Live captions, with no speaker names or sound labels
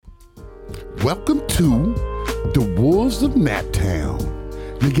Welcome to the Wolves of Naptown.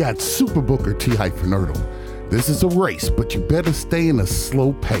 You got Super Booker T-Nerdle. This is a race, but you better stay in a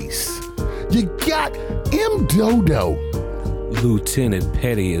slow pace. You got M. Dodo. Lieutenant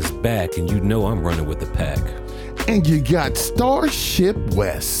Petty is back, and you know I'm running with the pack. And you got Starship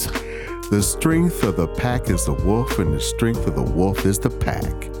Wes. The strength of the pack is the wolf, and the strength of the wolf is the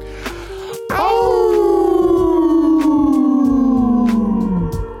pack.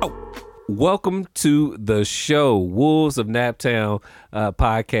 Welcome to the show, Wolves of Naptown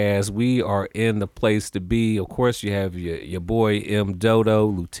podcast. We are in the place to be. Of course, you have your boy M. Dodo,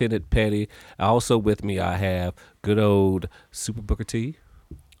 Lieutenant Petty. Also with me, I have good old Super Booker T.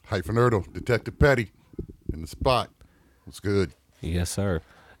 Nerdle, Detective Petty, in the spot. What's good? Yes, sir.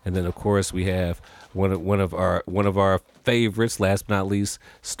 And then, of course, we have one of our favorites, last but not least,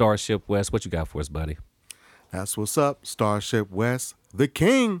 Starship Wes. What you got for us, buddy? That's what's up, Starship Wes, the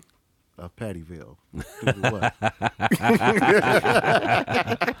king of Pattyville.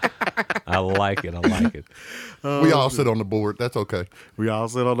 I like it. We all sit on the board. That's okay. We all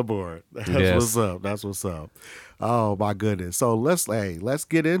sit on the board. That's what's up. Oh my goodness. So let's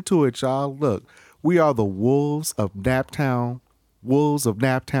get into it, y'all. Look, we are the Wolves of Naptown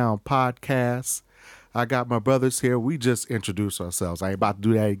podcast. I got my brothers here. We just introduced ourselves. I ain't about to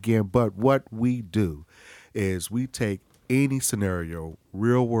do that again, but what we do is we take any scenario,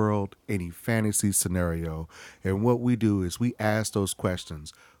 real world, any fantasy scenario, and what we do is we ask those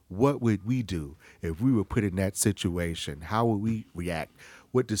questions. What would we do if we were put in that situation? How would we react?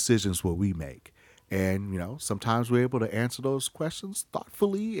 What decisions will we make? And, sometimes we're able to answer those questions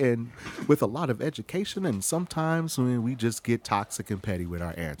thoughtfully and with a lot of education, and sometimes we just get toxic and petty with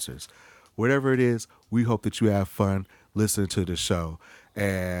our answers. Whatever it is, we hope that you have fun listening to the show.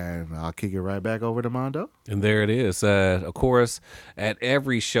 And I'll kick it right back over to Mondo. And there it is. Of course, at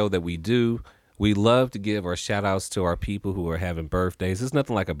every show that we do, we love to give our shout outs to our people who are having birthdays. It's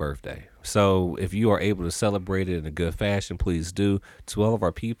nothing like a birthday. So if you are able to celebrate it in a good fashion, please do. To all of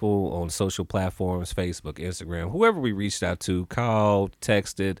our people on social platforms, Facebook, Instagram, whoever we reached out to, called,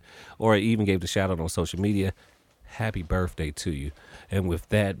 texted, or even gave the shout out on social media, happy birthday to you. And with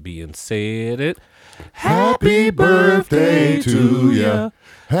that being said, Happy birthday to ya.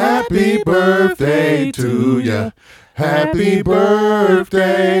 Happy birthday to ya. Happy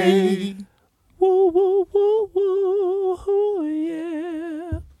birthday. Woo, woo, woo, woo,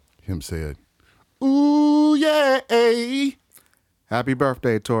 yeah. Him said, ooh, yeah. Happy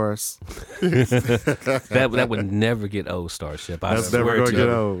birthday, Taurus. That would never get old, Starship. That's never going to get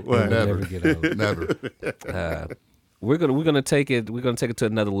old. Never get old. Never. We're gonna take it to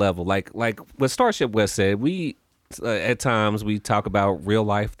another level. Like what Starship West said, we at times we talk about real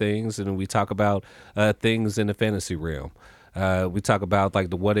life things, and we talk about things in the fantasy realm. We talk about like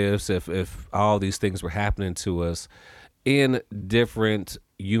the what ifs if all these things were happening to us in different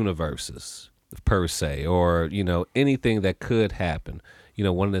universes per se, or anything that could happen.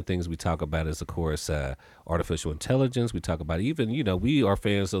 One of the things we talk about is, of course, artificial intelligence. We talk about even, we are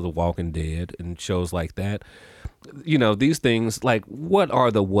fans of The Walking Dead and shows like that. These things, like, what are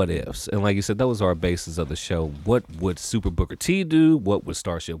the what ifs? And like you said, those are our bases of the show. What would Super Booker T do? What would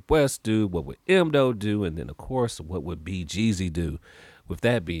Starship West do? What would M-Do do? And then, of course, what would B. Jeezy do? With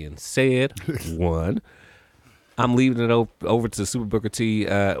that being said, one, I'm leaving it over to Super Booker T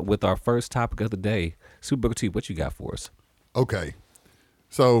with our first topic of the day. Super Booker T, what you got for us? Okay.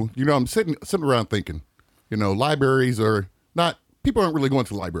 So, I'm sitting around thinking, libraries are not, people aren't really going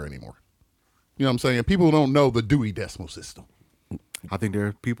to the library anymore. You know what I'm saying? People don't know the Dewey Decimal System. I think there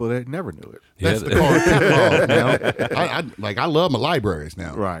are people that never knew it. That's the card catalog now. I love my libraries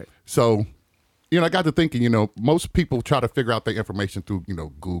now. Right. So, I got to thinking, most people try to figure out their information through,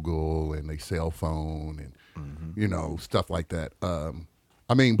 Google and their cell phone and, stuff like that. But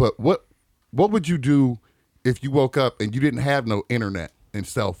what would you do if you woke up and you didn't have no internet and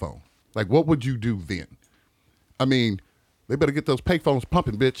cell phone? Like, what would you do then? They better get those payphones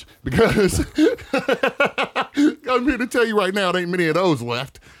pumping, bitch, because I'm here to tell you right now, there ain't many of those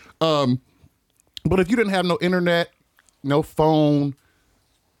left. But if you didn't have no internet, no phone,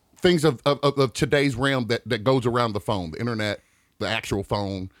 things of today's realm that goes around the phone, the internet, the actual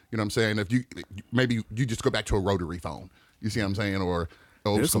phone, you know what I'm saying? If maybe you just go back to a rotary phone, you see what I'm saying? Or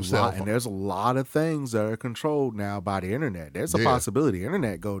there's some a lot, and there's a lot of things that are controlled now by the internet. There's a possibility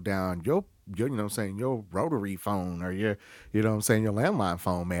internet go down. Your your rotary phone or your your landline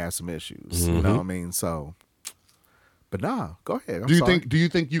phone may have some issues. Mm-hmm. You know what I mean? So, but nah, go ahead. Do you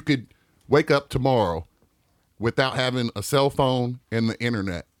think you could wake up tomorrow without having a cell phone and the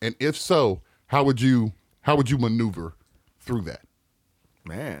internet? And if so, how would you maneuver through that?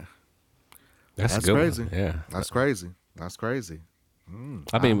 Man, That's That's a good crazy. one. Yeah. That's crazy. That's crazy.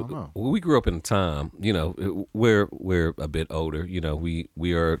 I don't mean, know. we grew up in a time, we're a bit older.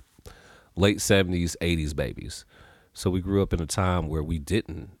 We are late 70s, 80s babies. So we grew up in a time where we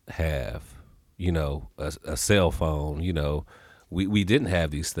didn't have, a cell phone. We didn't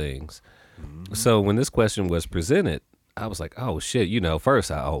have these things. So when this question was presented, I was like, oh shit,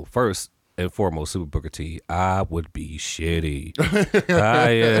 first and foremost, Super Booker T, I would be shitty.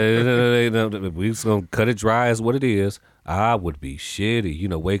 We just gonna cut it dry as what it is. I would be shitty.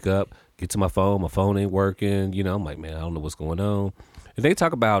 Wake up, get to my phone ain't working. I'm like, man, I don't know what's going on. And they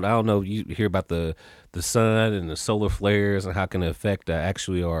talk about, I don't know, you hear about the sun and the solar flares and how can it affect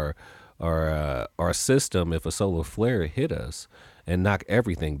actually our system if a solar flare hit us and knock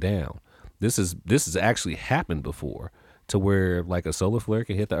everything down. This has actually happened before, to where like a solar flare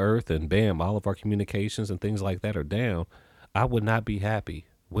can hit the earth and bam, all of our communications and things like that are down. I would not be happy.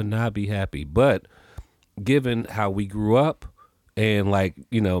 But given how we grew up and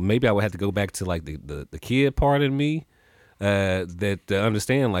maybe I would have to go back to like the kid part in me that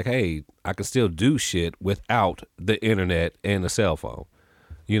understand like, hey, I can still do shit without the internet and the cell phone.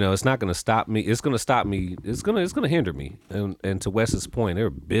 It's not going to stop me. It's going to stop me. It's going to hinder me. And to Wes's point, there are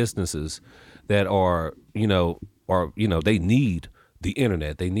businesses that are, they need the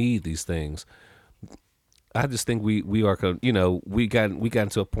internet. They need these things. I just think we are, we got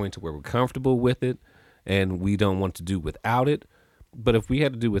into a point to where we're comfortable with it and we don't want to do without it. But if we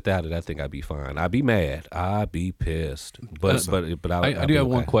had to do without it, I think I'd be fine. I'd be mad. I'd be pissed. But I do have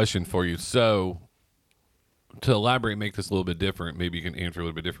one question for you. So, to elaborate, make this a little bit different, maybe you can answer a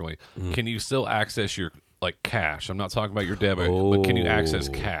little bit differently. Can you still access your cash? I'm not talking about your debit, but can you access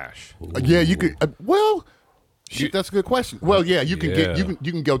cash? Yeah, you could. Shit, that's a good question. Well, yeah, you can get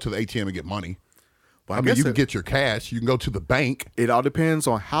you can go to the ATM and get money. Well, I mean, you can get your cash. You can go to the bank. It all depends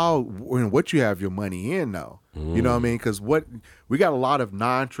on what you have your money in, though. You know what I mean? Because we got a lot of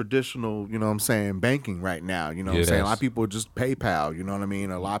non-traditional, banking right now. You know what I'm saying? A lot of people just PayPal. You know what I mean?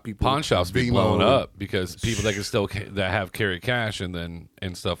 A lot of people Pawn shops be blowing up because people that can still that have carry cash and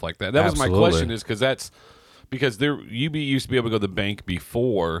stuff like that. That was my question, is because you used to be able to go to the bank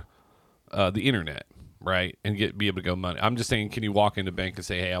before the internet, right? And be able to go money. I'm just saying, can you walk into the bank and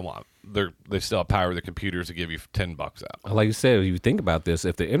say, hey, I want? They still have power the computers to give you $10 out. Like you said, if you think about this,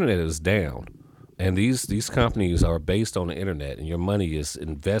 if the internet is down, and these companies are based on the internet, and your money is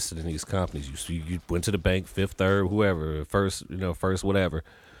invested in these companies, you went to the bank, Fifth Third, whoever, first whatever,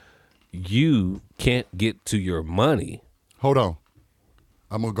 you can't get to your money. Hold on,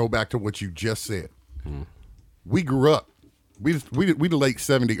 I'm gonna go back to what you just said. We grew up, we the late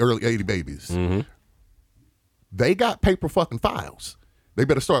 70, early 80 babies. They got paper fucking files. They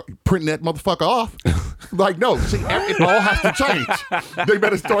better start printing that motherfucker off. No, see, it all has to change. They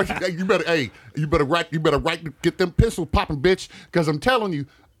better start. You better write, get them pistols popping, bitch. Because I'm telling you,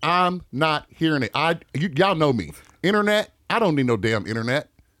 I'm not hearing it. Y'all know me. Internet. I don't need no damn internet.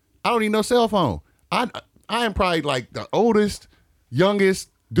 I don't need no cell phone. I am probably like the oldest, youngest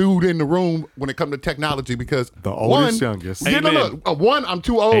dude in the room when it comes to technology, because the oldest, youngest. One, I'm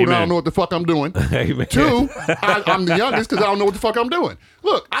too old. And I don't know what the fuck I'm doing. Amen. Two, I'm the youngest because I don't know what the fuck I'm doing.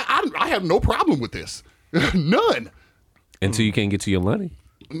 Look, I have no problem with this. None. Until you can't get to your money.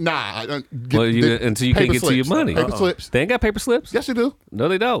 Nah. Until you can't get to your money. Paper slips. They ain't got paper slips? Yes, you do. No,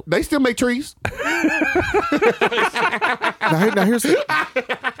 they don't. They still make trees. Now here's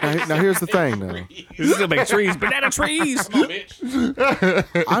the thing, though. They still make trees. Banana trees. Come on,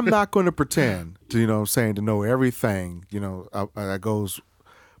 bitch. I'm not going to pretend to, to know everything, that goes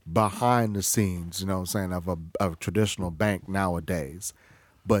behind the scenes, of a traditional bank nowadays.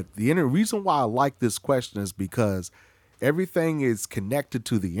 But the reason why I like this question is because everything is connected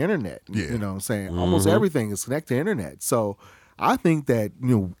to the internet. Yeah. Almost everything is connected to the internet. So I think that,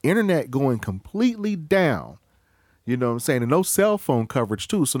 internet going completely down, and no cell phone coverage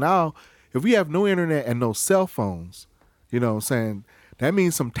too. So now if we have no internet and no cell phones, that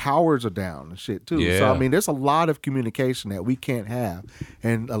means some towers are down and shit too. Yeah. So, there's a lot of communication that we can't have.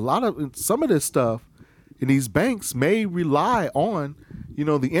 And some of this stuff in these banks may rely on,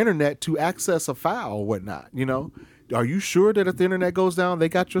 the internet to access a file or whatnot, Are you sure that if the internet goes down, they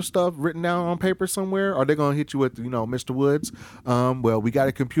got your stuff written down on paper somewhere? Or are they going to hit you with, Mr. Woods? Well, we got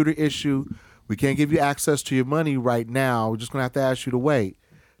a computer issue. We can't give you access to your money right now. We're just going to have to ask you to wait,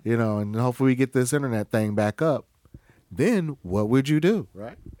 and hopefully we get this internet thing back up. Then what would you do,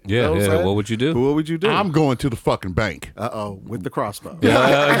 right? Yeah, what would you do? What would you do? I'm going to the fucking bank. With the crossbow.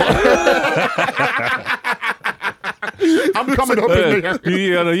 I'm coming up in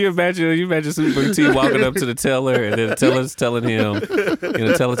there. You imagine Super T walking up to the teller, and then the teller's telling him,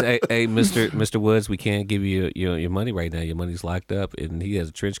 hey, Mr. Woods, we can't give you your money right now. Your money's locked up, and he has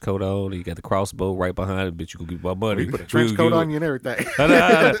a trench coat on. He got the crossbow right behind him, but you can give my money. You put a trench coat on you and everything.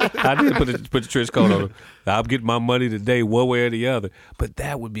 I did put the trench coat on him. I'm getting my money today, one way or the other. But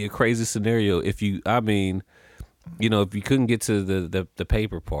that would be a crazy scenario if you couldn't get to the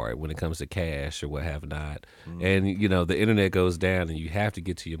paper part when it comes to cash or what have not, and the internet goes down and you have to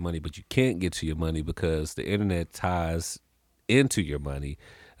get to your money, but you can't get to your money because the internet ties into your money.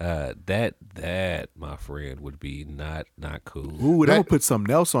 That my friend would be not cool. Ooh, that would put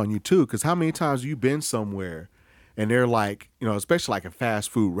something else on you too, because how many times you been somewhere and they're like, especially like in fast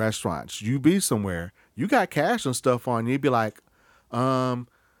food restaurants, you be somewhere, you got cash and stuff on you, you'd be like, we're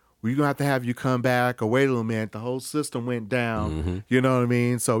going to have you come back, or wait a little minute, the whole system went down, Mm-hmm. you know what I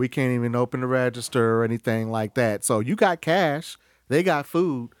mean? So we can't even open the register or anything like that. So you got cash, they got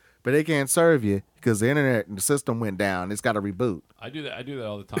food, but they can't serve you because the internet and the system went down. It's got to reboot. I do that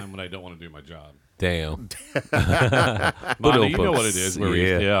all the time when I don't want to do my job. Damn. Monty, you know what it is.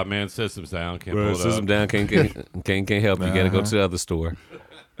 Yeah. Man, system's down. Can't Well, pull it system up. down, can't help you. You got to go to the other store.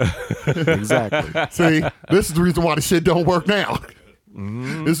 Exactly. See, this is the reason why the shit don't work now.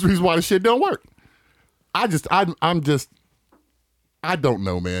 This is the reason why the shit don't work. I don't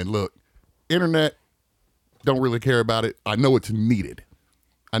know, man. Look, internet, don't really care about it. I know it's needed.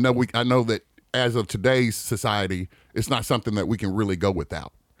 I know that as of today's society, it's not something that we can really go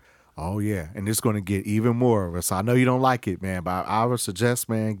without. Oh, yeah. And it's going to get even more of us. I know you don't like it, man, but I would suggest,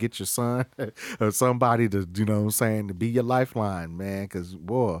 man, get your son or somebody to, to be your lifeline, man, because,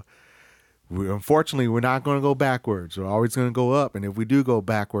 boy, unfortunately, we're not going to go backwards. We're always going to go up. And if we do go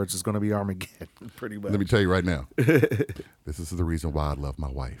backwards, it's going to be Armageddon, pretty much. Let me tell you right now, this is the reason why I love my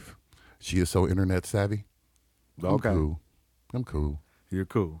wife. She is so internet savvy. Okay. I'm cool. You're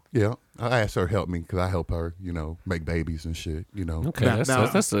cool. Yeah, I asked her to help me because I help her, make babies and shit. Okay, Now- that's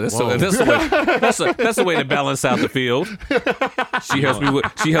the way to balance out the field. She helps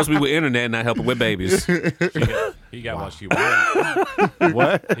me with internet, and I help her with babies. He got what she want.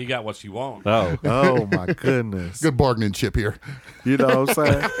 What? He got what she want. Oh, my goodness. Good bargaining chip here. You know what I'm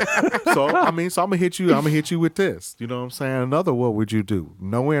saying? So I'm gonna hit you with this. You know what I'm saying? Another, what would you do?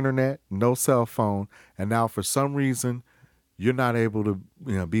 No internet, no cell phone, and now for some reason you're not able to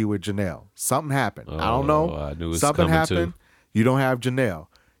be with Janelle. Something happened. I don't know. I knew it was something coming happened. too. You don't have Janelle.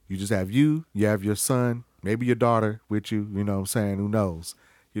 You just have you have your son, maybe your daughter with you, you know what I'm saying? Who knows?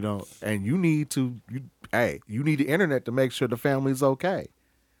 And you need the internet to make sure the family's okay.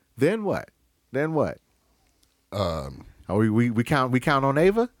 Then what? We count on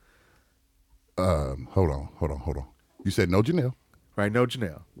Ava? Hold on. You said no Janelle, Right, no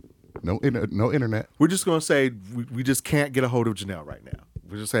Janelle. no internet. We're just going to say we just can't get a hold of Janelle right now.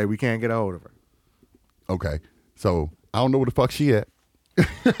 We're just saying we can't get a hold of her. Okay, so I don't know where the fuck she at.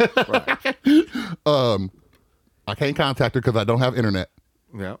 Right. I can't contact her because I don't have internet,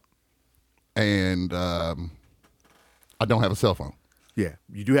 Yeah. and I don't have a cell phone. Yeah.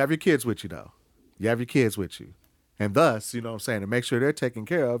 You do have your kids with you, though. You have your kids with you. And thus, you know what I'm saying, to make sure they're taken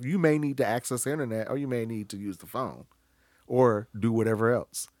care of, you may need to access the internet, or you may need to use the phone or do whatever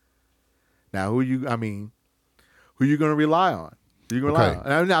else. Now, who you going to rely on? Who you going to rely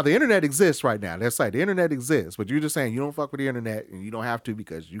on? Now, the internet exists right now. That's right. The internet exists, but you're just saying you don't fuck with the internet, and you don't have to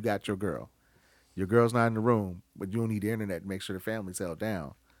because you got your girl. Your girl's not in the room, but you don't need the internet to make sure the family's held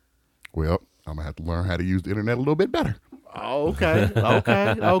down. Well, I'm gonna have to learn how to use the internet a little bit better. Oh, okay.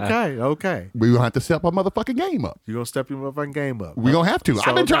 We gonna have to step our motherfucking game up. You're going to step your motherfucking game up. We gonna have to. So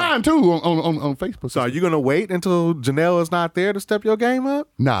I've been trying too on Facebook. So are you going to wait until Janelle is not there to step your game up?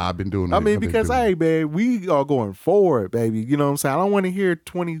 Nah, I've been doing. Because, hey, man, we are going forward, baby. You know what I'm saying? I don't want to hear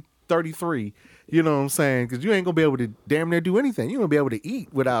 2033. You know what I'm saying? Because you ain't going to be able to damn near do anything. You ain't going to be able to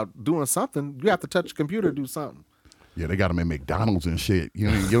eat without doing something. You have to touch the computer to do something. Yeah, they got them in McDonald's and shit. You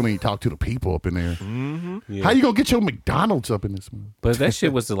don't even talk to the people up in there. Mm-hmm. Yeah. How you gonna get your McDonald's up in this one? But if that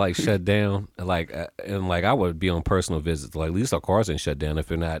shit was to shut down, and I would be on personal visits. Like, at least our cars ain't shut down if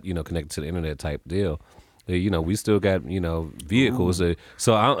they're not, connected to the internet type deal. We still got vehicles.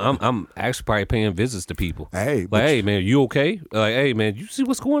 So I'm actually probably paying visits to people. Hey, hey man, you okay? Like, hey man, you see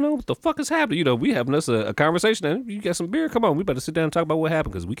what's going on? What the fuck is happening? We having us a conversation. And you got some beer? Come on, we better sit down and talk about what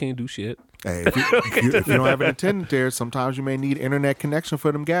happened because we can't do shit. Hey, if you don't have an attendant there, sometimes you may need internet connection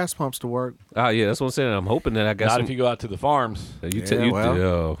for them gas pumps to work. Oh yeah, that's what I'm saying. I'm hoping that I got Not some. if you go out to the farms. I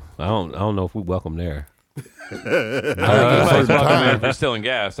don't know if we welcome there. Nobody's welcome there if you're stealing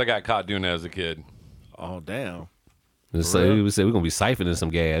gas. I got caught doing that as a kid. Oh, damn. So we say we're gonna be siphoning some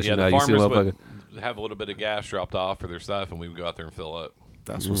gas. Yeah, You know, the how you see farmers motherfucker. have a little bit of gas dropped off for their stuff, and we would go out there and fill up.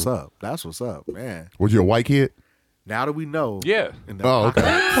 That's what's up. That's what's up, man. Was you a white kid? Now that we know. Yeah. Oh, okay.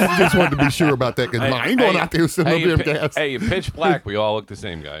 I just wanted to be sure about that because I ain't going out there with no damn gas. Hey, in pitch black, we all look the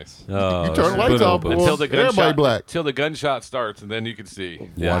same, guys. Oh, you turn the lights off, boy. Until the Everybody gunshot, black. Till the gunshot starts, and then you can see.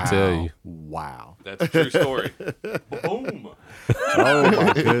 Yeah, I tell you. Wow. That's a true story. Boom. Oh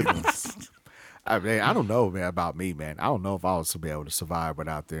my goodness. I mean, I don't know, man, about me, man. I don't know if I was to be able to survive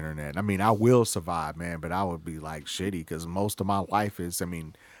without the internet. I mean, I will survive, man, but I would be like shitty because most of my life is,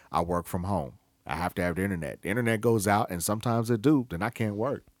 I work from home. I have to have the internet. The internet goes out, and sometimes it do, then I can't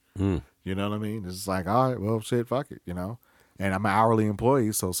work. You know what I mean? It's like, all right, well, shit, fuck it, And I'm an hourly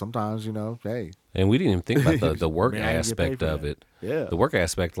employee, so sometimes, hey. And we didn't even think about the work Man, I didn't get paid aspect for of that. it. Yeah. The work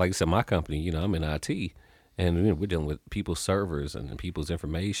aspect, like you said, my company, I'm in IT, and we're dealing with people's servers and people's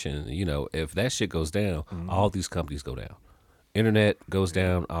information. If that shit goes down, all these companies go down. Internet goes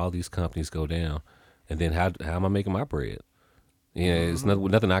down, all these companies go down. And then how am I making my bread? It's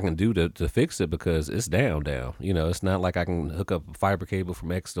nothing I can do to fix it because it's down. It's not like I can hook up a fiber cable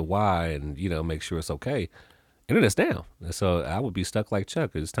from X to Y and, make sure it's okay. Internet's down. And so I would be stuck like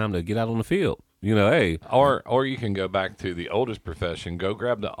Chuck. It's time to get out on the field. Hey. Or you can go back to the oldest profession. Go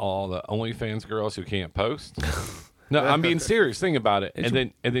grab all the OnlyFans girls who can't post. No, I'm being serious. Think about it.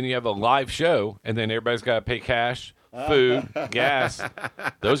 And then you have a live show, and then everybody's got to pay cash, food, gas.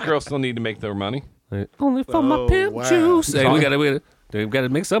 Those girls still need to make their money. Only for my pimp juice. Hey, we gotta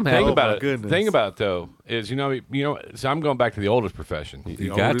make something happen. Think about it. goodness. Think about it though. Is so I'm going back to the oldest profession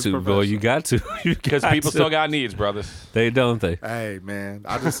You got to, boy. You got to. because people still got needs, brothers. They don't. They. Hey, man,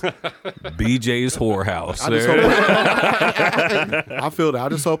 I just BJ's whorehouse. I feel that. I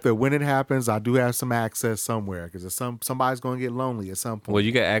just hope that when it happens, I do have some access somewhere because somebody's going to get lonely at some point. Well,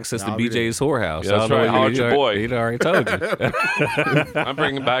 you got access to I'll be BJ's whorehouse. Yeah, that's right. How's your boy? He already told you. I'm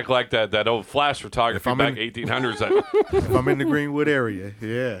bringing back like that old flash photography I'm back in- 1800s. If I'm in the Greenwood area,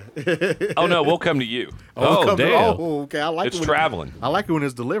 yeah. Oh no, we'll come to you. Oh, damn. Oh, okay. I like It's it when traveling. I like it when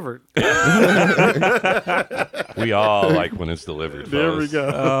it's delivered. We all like when it's delivered. There we fellas.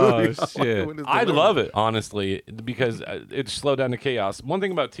 go. Oh shit. When it's I delivered. love it, honestly, because it slowed down the chaos. One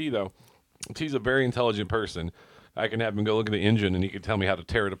thing about T, though, T's a very intelligent person. I can have him go look at the engine, and he can tell me how to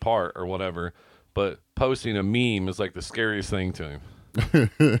tear it apart or whatever. But posting a meme is like the scariest thing to him.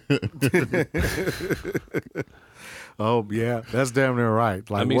 Oh yeah, that's damn near right.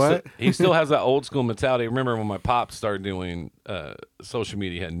 Like I mean, what? he still has that old school mentality. Remember when my pop started doing social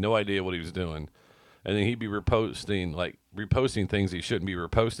media, he had no idea what he was doing. And then he'd be reposting things he shouldn't be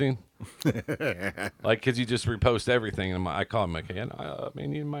reposting. Like, because he just repost everything. And I call him like, hey, I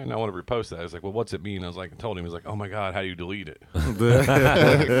mean, you might not want to repost that. I was like, well, what's it mean? I told him, he was like, oh my God, how do you delete it?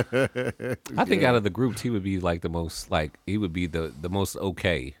 I think out of the groups, he would be like the most, he would be the most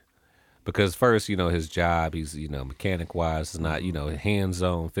okay. Because first, his job, he's, mechanic wise, is not, hands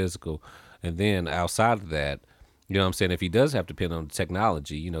on, physical. And then outside of that, you know what I'm saying? If he does have to depend on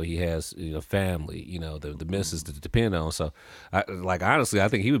technology, he has, family, the missus to depend on. So, honestly, I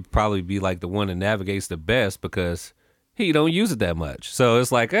think he would probably be like the one that navigates the best because he don't use it that much. So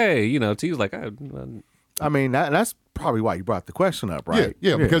it's like, hey, T's like, I mean, that's probably why you brought the question up, right?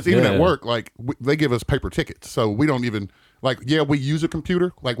 Yeah, because even Yeah. at work, they give us paper tickets, so we don't even we use a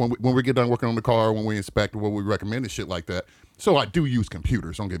computer. Like when we get done working on the car, when we inspect, what we recommend and shit like that. So I do use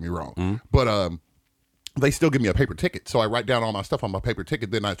computers. Don't get me wrong, but they still give me a paper ticket. So I write down all my stuff on my paper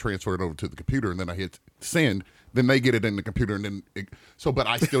ticket, then I transfer it over to the computer, and then I hit send. Then they get it in the computer, and then but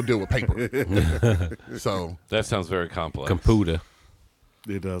I still deal with paper. So That sounds very complex. computer.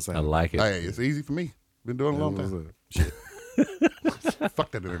 It does. I like it. hey, it's easy for me. Been doing it a long time. Shit.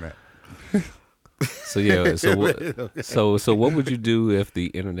 Fuck that internet. So yeah, so what would you do if the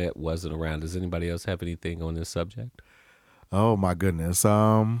internet wasn't around? Does anybody else have anything on this subject? Oh my goodness.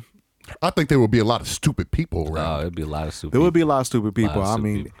 I think there would be a lot of stupid people Oh, around. it'd be a lot of stupid. There would be a lot of stupid people. of I stupid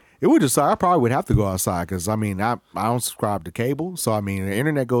mean, people. it would just. I probably would have to go outside because I don't subscribe to cable. So I mean, the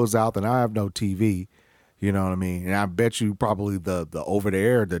internet goes out, then I have no TV. You know what I mean? And I bet you probably the over the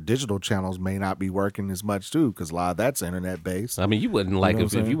air, the digital channels may not be working as much too because a lot of that's internet based. I mean, you wouldn't know what I'm if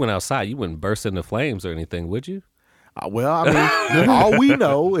saying? you went outside, you wouldn't burst into flames or anything, would you? Well, I mean, all we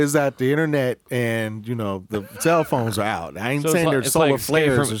know is that the internet and the cell phones are out. I ain't So saying there's solar Escape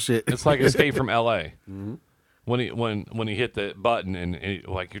flares from- and shit. It's like Escape from L.A. When he hit the button and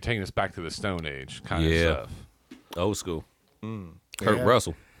you're taking us back to the Stone Age kind of Yeah. stuff. Old school. Yeah. Kurt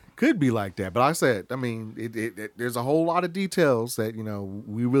Russell. could be like that. But like I said, I mean, there's a whole lot of details that,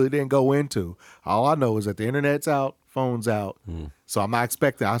 we really didn't go into. All I know is that the internet's out, phone's out. So I'm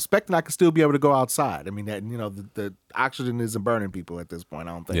expecting I can still be able to go outside. I mean, that the oxygen isn't burning people at this point,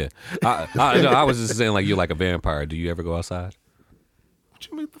 I don't think. Yeah. I was just saying, like, you're like a vampire. Do you ever go outside? What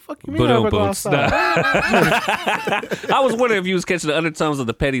you mean? The fuck you mean? I ever go outside? I was wondering if you was catching the undertones of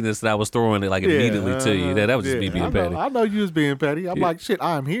the pettiness that I was throwing it like immediately to you. That was just me being petty. I know you was being petty. I'm like, shit,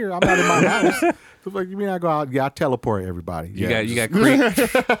 I'm here. I'm not in my house. The fuck you mean I go out? Yeah, I teleport everybody. You got cream.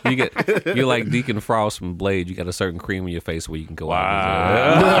 You're like Deacon Frost from Blade. You got a certain cream on your face where you can go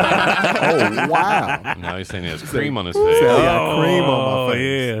out. Oh, wow. Now he's saying he has cream on his face. I got cream on my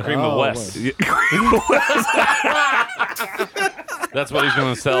face. Yeah. Cream of Wes. That's what he's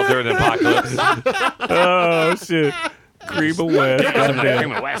going to sell during the apocalypse. Oh, shit. Cream of Wes.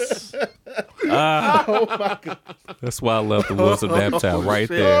 Cream of Wes. Oh, my God. That's why I love the Wolves of Naptown right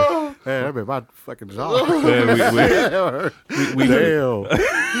there. Man, that been my fucking job.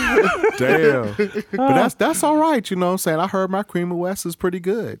 Damn. But that's all right, you know what I'm saying? I heard my cream of West is pretty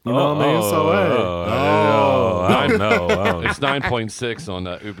good. You know what I mean? So, I know. It's 9.6 on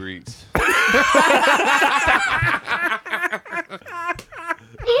Uber Eats.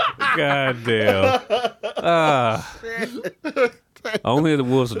 God damn. Only the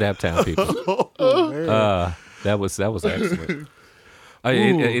Wolves of Naptown people. That was excellent.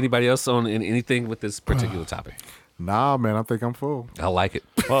 Anybody else on anything with this particular topic? Nah, man, I think I'm full. I like it.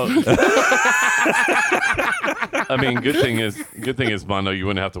 Well, I mean, good thing is, Mondo, you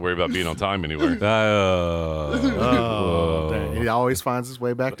wouldn't have to worry about being on time anywhere. Dang. He always finds his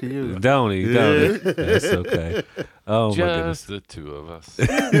way back to you. Don't he? Don't he? That's okay. Oh, my goodness. Just the two of us.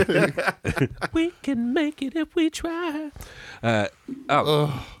 We can make it if we try.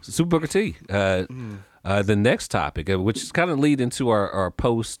 Super Booker T. The next topic, which is kind of lead into our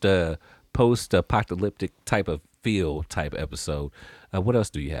post-apocalyptic type of feel type episode. What else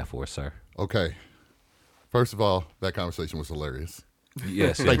do you have for us, sir? Okay. First of all, that conversation was hilarious.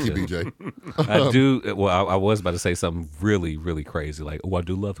 Yes. Thank you, BJ. I do. Well, I was about to say something really, really crazy. Like, I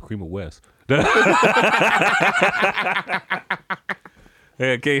do love the cream of West. Hey,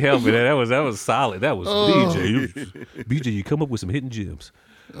 I can't help it. That was solid. That was BJ. BJ, you come up with some hidden gems.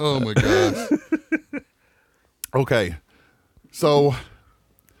 Oh, my gosh. Okay. So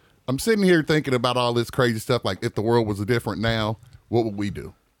I'm sitting here thinking about all this crazy stuff. Like, if the world was different now, what would we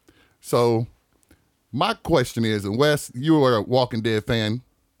do? So my question is, and Wes, you are a Walking Dead fan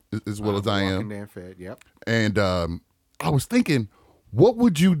as well as I am. Walking Dead fan, yep. And I was thinking, what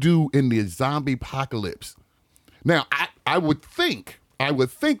would you do in the zombie apocalypse? Now, I would think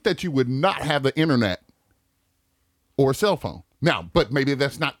that you would not have the internet or a cell phone. Now, but maybe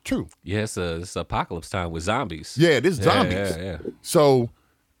that's not true. Yeah, it's apocalypse time with zombies. Yeah, it is zombies. Yeah. So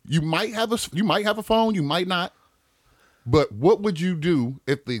you might have a phone, you might not. But what would you do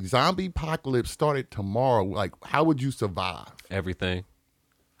if the zombie apocalypse started tomorrow? Like, how would you survive? Everything.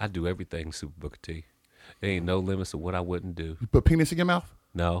 I'd do everything, Super Booker T. There ain't no limits of what I wouldn't do. You put penis in your mouth?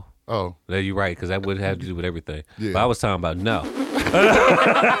 No. Oh. No, you're right, because that would have to do with everything. Yeah. But I was talking about no.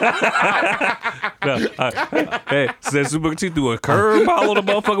 Hey, said Super Booker T threw a curveball on the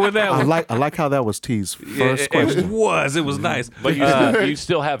motherfucker with that one. I like how that was T's first question. It was nice. But you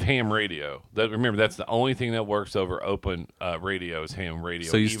still have ham radio. Remember, that's the only thing that works over open radio is ham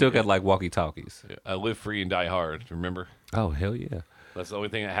radio. So you still got like walkie-talkies. Live free and die hard, remember? Oh, hell yeah. That's the only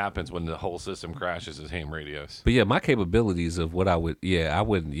thing that happens when the whole system crashes is ham radios. But yeah, my capabilities of what I would, I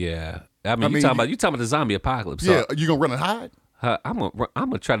wouldn't, I mean, you talking about the zombie apocalypse. So, Yeah, you gonna run and hide? I'm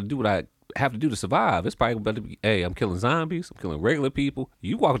gonna try to do what I have to do to survive. It's probably better to be, hey, I'm killing zombies, I'm killing regular people.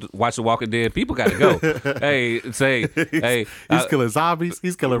 You watch The Walking Dead, people got to go. Hey, he's killing zombies,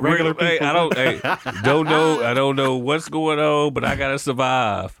 he's killing regular people. Hey, I don't know what's going on, but I gotta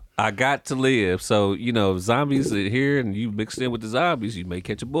survive. I got to live. So, zombies are here and you mixed in with the zombies, you may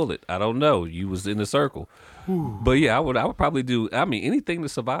catch a bullet. I don't know. You was in the circle. But yeah, I would probably do, anything to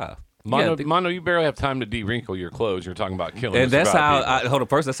survive. Mono, you barely have time to de-wrinkle your clothes. You're talking about killing. And that's how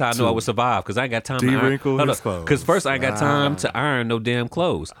that's how I know I would survive, because I ain't got time to de-wrinkle his clothes. Because first I ain't got time to iron no damn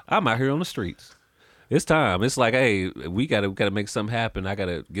clothes. I'm out here on the streets. It's time. It's like, hey, we gotta make something happen. I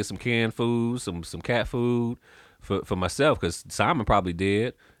gotta get some canned food, some cat food for myself, because Simon probably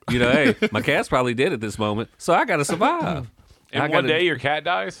dead. Hey, my cat's probably dead at this moment, so I gotta survive. And one day your cat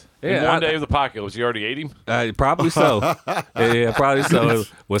dies? Yeah, in one day of the apocalypse, you already ate him? Probably so. Yeah, probably so.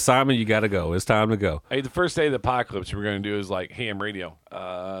 Well, Simon, you got to go. It's time to go. Hey, the first day of the apocalypse, we're going to do is like ham radio.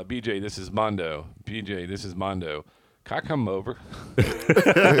 BJ, this is Mondo. BJ, this is Mondo. Can I come over?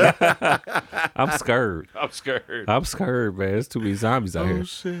 I'm scared. I'm scared, man. There's too many zombies out here.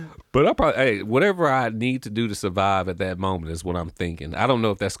 Shit. But I probably, whatever I need to do to survive at that moment is what I'm thinking. I don't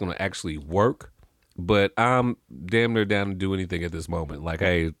know if that's going to actually work, but I'm damn near down to do anything at this moment. Like,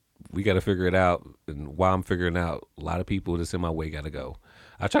 hey, we got to figure it out. And while I'm figuring it out, a lot of people that's in my way got to go.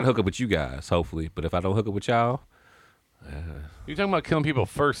 I try to hook up with you guys, hopefully. But if I don't hook up with y'all, You're talking about killing people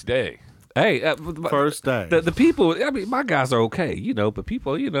first day. hey, First day. the people. I mean, my guys are okay, but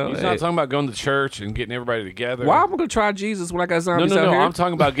people, He's hey, not talking about going to church and getting everybody together. why am I going to try Jesus when I got zombies out No. here? I'm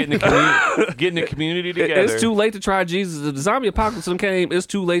talking about getting the community together. It's too late to try Jesus. If the zombie apocalypse came, it's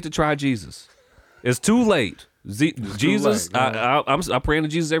too late to try Jesus. It's too late. Jesus, too late, I'm praying to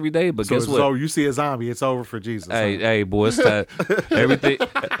Jesus every day, but so guess what? So you see a zombie, it's over for Jesus. Hey, boy, it's time. everything.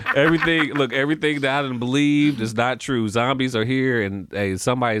 Look, everything that I done believed is not true. Zombies are here, and they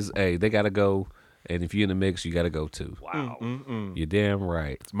gotta go. And if you're in the mix, you gotta go too. Wow. You're damn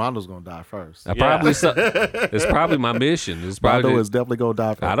right. Mondo's gonna die first. It's probably my mission. It's Mondo probably is definitely gonna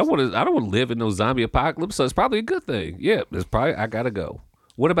die first. I don't want to live in no zombie apocalypse, so it's probably a good thing. Yeah, it's probably I gotta go.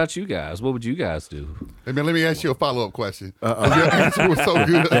 What about you guys? What would you guys do? Hey man, let me ask you a follow-up question. Your answer was so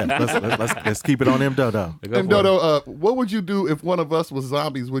good. Yeah, let's keep it on M Dodo. And Dodo, what would you do if one of us was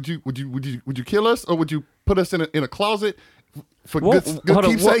zombies? Would you kill us, or would you put us in a closet for good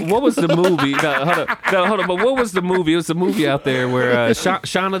keepsake? What was the movie? Hold on. But what was the movie? It was a movie out there where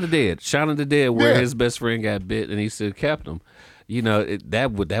Shaun of the Dead, where his best friend got bit and he still kept him.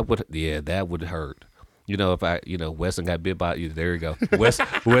 That would hurt. If Weston got bit by, there you go.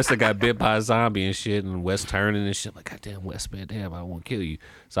 Weston got bit by a zombie and shit, and Wes turning and shit. Like, goddamn, Wes, man, damn, I don't want to kill you.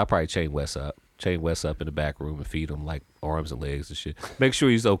 So I probably chain Wes up in the back room and feed him like arms and legs and shit. Make sure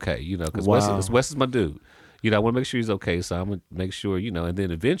he's okay, because Wes is my dude. I want to make sure he's okay, so I'm going to make sure, and then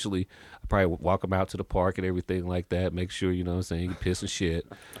eventually I probably walk him out to the park and everything like that, make sure, you know what I'm saying, he can piss and shit.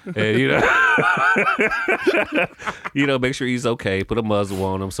 And, make sure he's okay, put a muzzle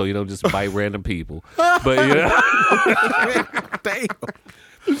on him so you don't just bite random people. But, Damn.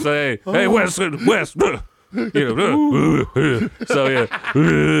 say, hey, Wes,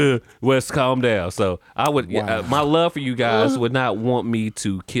 Wes, calm down. So I would, my love for you guys would not want me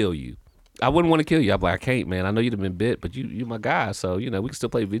to kill you. I wouldn't want to kill you. I'm like, I can't, man. I know you'd have been bit, but you my guy. So, we can still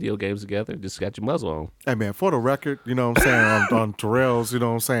play video games together. Just got your muzzle on. Hey, man, for the record, you know what I'm saying, on Terrell's, you know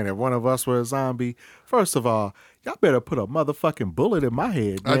what I'm saying, if one of us were a zombie, first of all, y'all better put a motherfucking bullet in my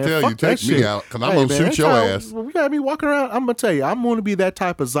head, man. I tell you, take me out, because I'm going to shoot your ass. You got me walking around. I'm going to tell you, I'm going to be that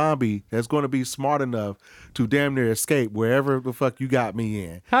type of zombie that's going to be smart enough to damn near escape wherever the fuck you got me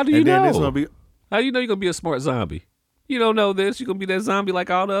in. How do you know? It's gonna be, how do you know you're going to be a smart zombie? You don't know this. You're going to be that zombie like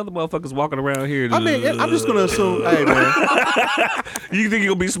all the other motherfuckers walking around here. I mean, I'm just going to assume, hey, man. You think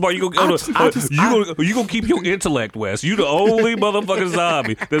you're going to be smart? You're going to keep your intellect, Wes. You the only motherfucking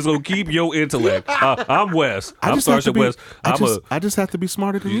zombie that's going to keep your intellect. I'm Wes. I'm Sergeant Wes. I just have to be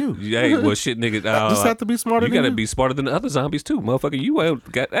smarter than you. Hey, well, shit, nigga. I just have to be smarter than you. You got to be smarter than the other zombies, too, motherfucker. You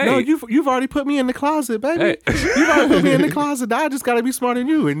ain't got, hey. No, you've already put me in the closet, baby. Hey. You've already put me in the closet. Now I just got to be smarter than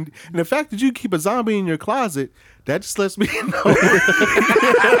you. And the fact that you keep a zombie in your closet, that just lets me know.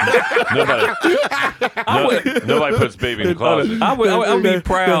 Nobody puts baby in the closet. I would be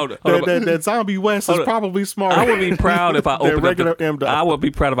proud. That zombie Wes is probably smart. I would be proud if I opened up I would be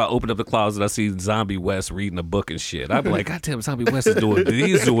proud if I opened up the closet and I see zombie Wes reading a book and shit. I'd be like, God damn, zombie Wes is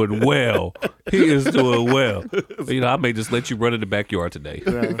he's doing well. He is doing well. I may just let you run in the backyard today.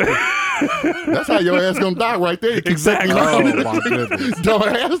 That's how your ass gonna die right there. Exactly. Oh my goodness.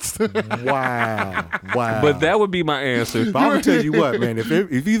 Dumbass. Wow. But that would be my answer. But I'm gonna tell you what, man. If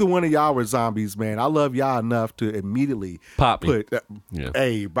either one of y'all were zombies, man, I love y'all enough to immediately pop me. Put,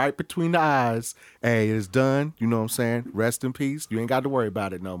 hey, right between the eyes. Hey, it's done. You know what I'm saying? Rest in peace. You ain't got to worry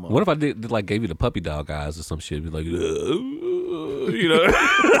about it no more. What if I did like gave you the puppy dog eyes or some shit? Be like,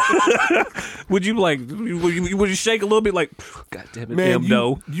 would you like? Would you shake a little bit? Like, God damn it, man,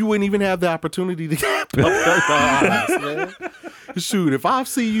 no. You wouldn't even have the opportunity to get puppy dog eyes, man. Shoot, if I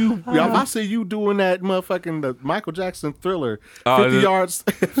see you doing that motherfucking the Michael Jackson Thriller 50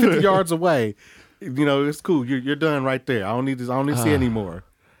 yards away, it's cool. You're done right there. I don't need to see any more.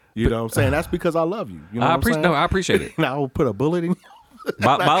 You know what I'm saying? That's because I love you. You know I appreciate it. And I will put a bullet in you.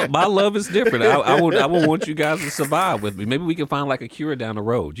 My love is different. I would want you guys to survive with me. Maybe we can find like a cure down the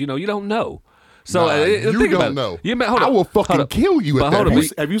road. You don't know. So you don't know. I will fucking kill you.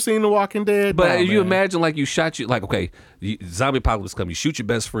 Have you seen The Walking Dead? But you imagine like you shot you like okay, zombie apocalypse come, you shoot your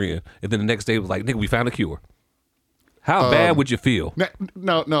best friend, and then the next day it was like, nigga, we found a cure. How bad would you feel?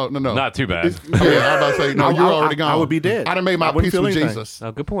 No. Not too bad. I'm about to say, no, you're already gone. I would be dead. I'd have made my peace with Jesus.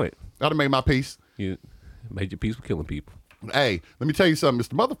 Oh, good point. I'd have made my peace. Made your peace with killing people. Hey, let me tell you something. It's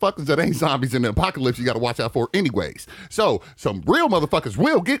the motherfuckers that ain't zombies in the apocalypse you got to watch out for anyways. So some real motherfuckers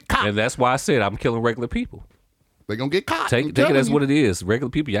will get caught. And that's why I said I'm killing regular people. They gonna get caught. Take it as what it is. Regular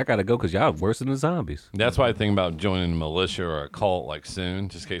people, y'all got to go because y'all worse than the zombies. That's why I think about joining a militia or a cult like soon,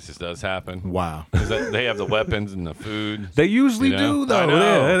 just in case this does happen. Wow. Because they have the weapons and the food. They usually do, though.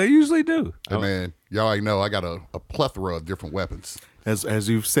 Yeah, they usually do. Hey, man, y'all already know I got a plethora of different weapons. As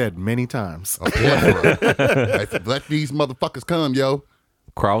you've said many times. A plethora. Hey, let these motherfuckers come, yo.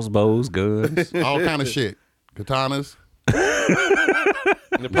 Crossbows, guns. All kind of shit. Katanas.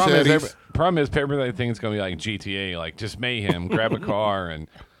 The problem is everybody thinks it's going to be like GTA, like just mayhem, grab a car, and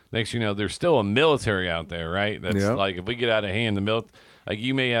next you know, there's still a military out there, right? That's like, if we get out of hand, like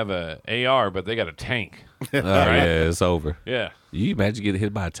you may have a AR, but they got a tank. Right? Yeah, it's over. Yeah. You imagine getting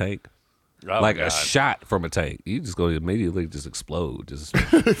hit by a tank? Oh, like God. a shot from a tank. You just go to immediately just explode. Just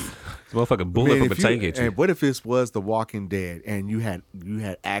motherfucking bullet from a tank hit you. And what if this was The Walking Dead and you had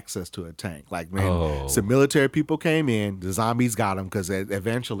access to a tank? Like, man, some military people came in, the zombies got them because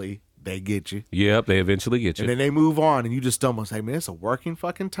eventually they get you. Yep, they eventually get you. And then they move on and you just stumble and say, man, it's a working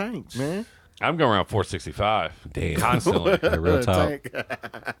fucking tank, man. I'm going around 465. Damn. Constantly. Like real talk.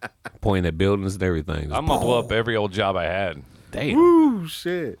 Pointing at buildings and everything. Just I'm going to blow up every old job I had. damn. Woo,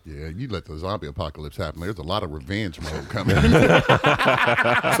 shit. Yeah, you let the zombie apocalypse happen. There's a lot of revenge mode coming.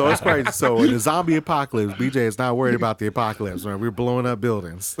 So it's crazy. So in the zombie apocalypse, BJ is not worried about the apocalypse, man. We're blowing up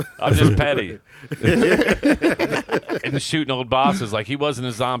buildings. I'm just petty. And shooting old bosses like he wasn't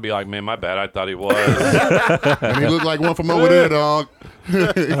a zombie. Like, man, my bad. I thought he was. And he looked like one from over there, dog.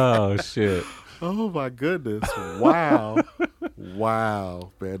 Oh, shit. Oh, my goodness. Wow.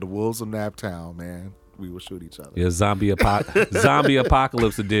 Wow, man. The wolves of Naptown, man. We will shoot each other. Yeah, zombie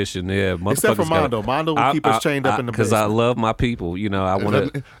apocalypse edition. Yeah, Except for Mondo. Mondo will keep us chained up in the because I basement. love my people. You know, I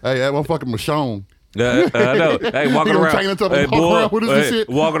want to. Hey, that motherfucker Michonne. I know. Hey, walking He gonna around. chain us up Hey, and walk around with us and shit.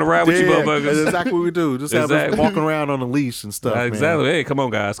 Walking around with you Yeah, motherfuckers. that's exactly what we do. Just have us Exactly. walking around on a leash and stuff. Exactly. Man. Hey, come on,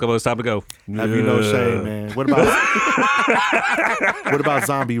 guys. Come on, it's time to go. Have you no shame, man. What about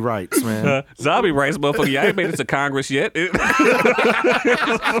zombie rights, man? Zombie rights, motherfucker. Y'all ain't made it to Congress yet. Yeah,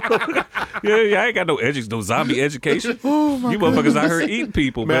 I ain't got no zombie education. You motherfuckers out here eating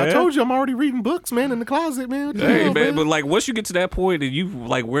people, man. I told you I'm already reading books, man, in the closet, man. What the Hey, hell, man, but like once you get to that point and you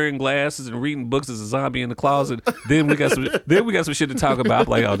like wearing glasses and reading books as a zombie in the closet, then we got some shit to talk about.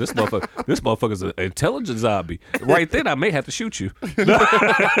 Like, oh, this motherfucker's an intelligent zombie. Right then, I may have to shoot you. This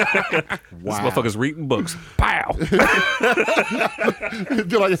motherfucker's reading books. Pow.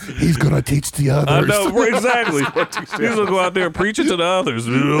 They're like, he's gonna teach the others. I know, right, exactly. He's gonna go out there preaching to the others.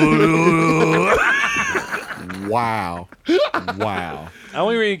 Wow. Wow. The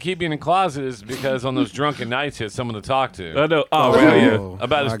only reason you keep you in the closet is because on those drunken nights he has someone to talk to. I know. Oh, hell yeah.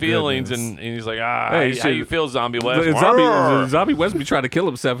 About his my feelings, goodness. and he's like, Hey, how you feel, Zombie West? Zombie West be trying to kill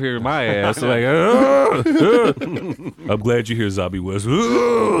himself here in my ass. Like, I'm glad you're here, Zombie West.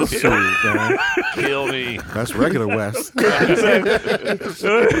 Shoot, man. Kill me. That's regular West. That'd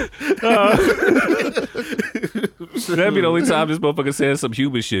be the only time this motherfucker says some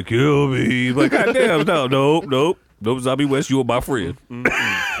human shit. Kill me. Like, goddamn, nope. Zombie West, you are my friend.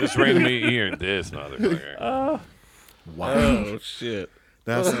 Just randomly hearing this motherfucker. Wow. Oh, shit.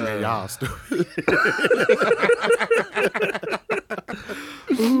 That's y'all stupid.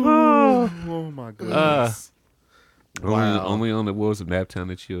 Oh my goodness. Wow. Only on the Wolves of Naptown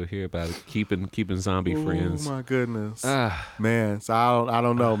that you'll hear about it. Keeping zombie friends. Oh my goodness. Man, so I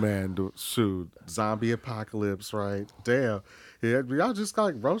don't know, man. Shoot. Zombie apocalypse, right? Damn. Yeah, y'all just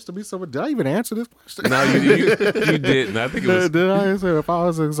like roasted me so much. Did I even answer this question? No, you didn't. I think it was. Did I answer if I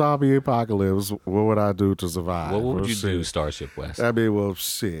was in zombie apocalypse, what would I do to survive? What would you shit. do, Starship West? I mean, well,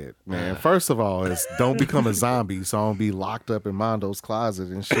 shit, man. First of all, is don't become a zombie, so I don't be locked up in Mondo's closet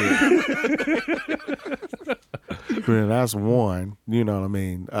and shit. Man, that's one. You know what I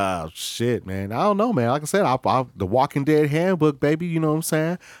mean? Shit, man. I don't know, man. Like I said, the Walking Dead handbook, baby. You know what I'm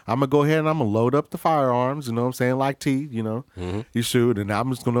saying? I'm gonna go ahead and I'm gonna load up the firearms. You know what I'm saying? Like T, you know, you shoot, and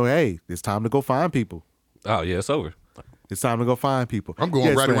I'm just gonna know, hey, it's time to go find people. Oh yeah, it's over. It's time to go find people. I'm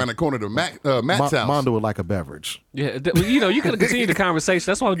going right around the corner to Matt's house. Mondo would like a beverage. Yeah, you could continue the conversation.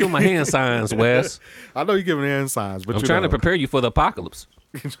 That's why I'm doing my hand signs, Wes. I know you're giving hand signs, but I'm trying to prepare you for the apocalypse.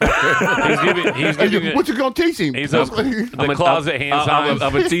 He's giving What you gonna teach him? He's the closet hand signs.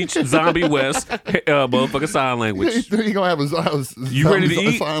 I'm gonna teach Zombie West motherfucking sign language. He gonna have his You ready to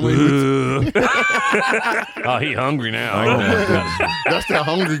eat? sign language. Oh, he hungry now. That's that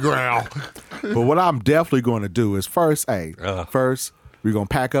hungry growl. But what I'm definitely going to do is first we're going to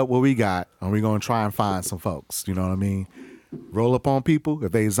pack up what we got and we're going to try and find some folks. You know what I mean? Roll up on people.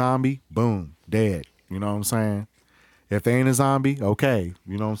 If they zombie, boom, dead. You know what I'm saying? If they ain't a zombie, okay.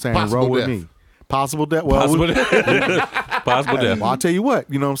 You know what I'm saying? Possible Roll with death. me. Possible death. Well, Possible death. Possible death. well, I'll tell you what.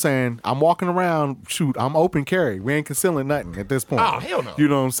 You know what I'm saying? I'm walking around. Shoot, I'm open carry. We ain't concealing nothing at this point. Oh, hell no. You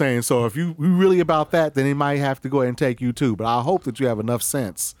know what I'm saying? So if you really about that, then it might have to go ahead and take you too. But I hope that you have enough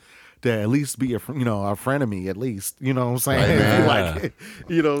sense to at least be a friend of me, at least. You know what I'm saying? Like,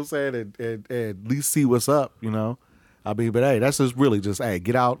 you know what I'm saying? And at least see what's up, you know? I mean, but hey, that's just really just, hey,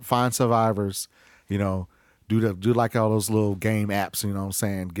 get out, find survivors, you know, do like all those little game apps, you know what I'm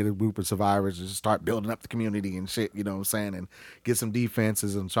saying? Get a group of survivors and just start building up the community and shit, you know what I'm saying? And get some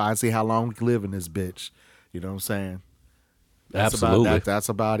defenses and try and see how long we can live in this bitch. You know what I'm saying? Absolutely. That's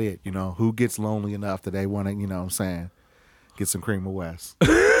about it. You know, who gets lonely enough that they want to, you know what I'm saying, get some cream of Wes.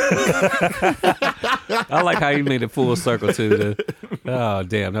 I like how you made it full circle too. Oh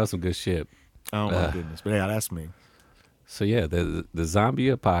damn, that was some good shit. Oh my goodness. But yeah, that's me. So yeah, the zombie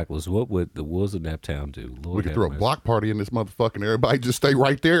apocalypse. What would the Wolves of Naptown do? Lord We could have throw a mercy. block party in this motherfucker and everybody just stay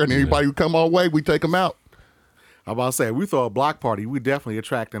right there, and anybody who come our way, we take them out. I'm about to say, we throw a block party, we definitely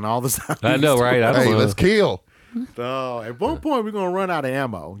attracting all the zombies. I know, right? I don't Hey, know. let's kill. No, at one point we're gonna run out of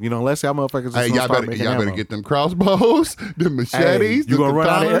ammo. You know, unless y'all motherfuckers just Hey, gonna y'all start better, making y'all ammo. better get them crossbows, them Hey, machetes. you gonna the run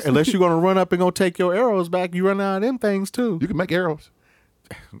out katanas. of unless you're gonna run up and go take your arrows back. You run out of them things too. You can make arrows.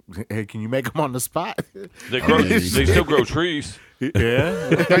 Hey, can you make them on the spot? They still grow trees. Yeah,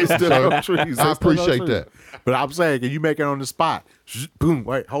 they still grow trees. They I still grow appreciate trees. that. But I'm saying, can you make it on the spot? Boom!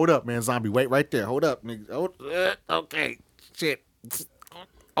 Wait, hold up, man, zombie. Wait right there. Hold up, nigga. Okay, shit.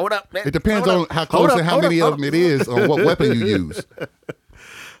 Hold up, man. It depends Hold on up. how Hold close up, and how hold many up, of them it is, on what weapon you use.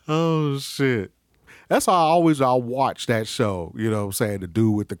 Oh shit. That's how I'll watch that show, you know what I'm saying, the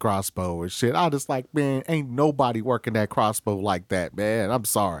dude with the crossbow and shit. I just like, man, ain't nobody working that crossbow like that, man. I'm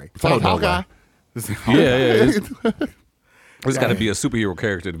sorry. It's like Hawkeye. Yeah. It's got to be a superhero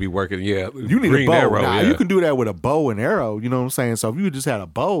character to be working. Yeah, You need green a bow. arrow, Nah, yeah. you can do that with a bow and arrow, you know what I'm saying? So if you just had a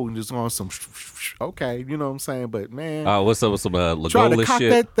bow and just on some okay, you know what I'm saying? But man, What's up with some try to Legolas cock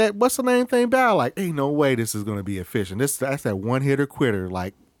shit? that what's the name thing down? Like, ain't no way this is gonna be efficient. That's that one hitter quitter,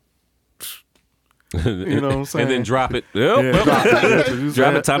 like you know what I'm saying? And then drop it. Yep. Yeah, drop it.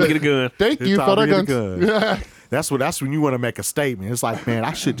 Drop it. Time to get a gun. Thank It's you time for to the get a guns. gun. That's when you want to make a statement. It's like, man,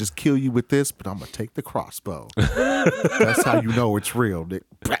 I should just kill you with this, but I'm gonna take the crossbow. That's how you know it's real.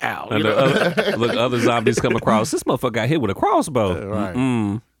 Pow, And look, other zombies come across. This motherfucker got hit with a crossbow.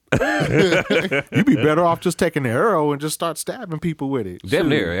 right. You'd be better off just taking the arrow and just start stabbing people with it. Damn Shoot.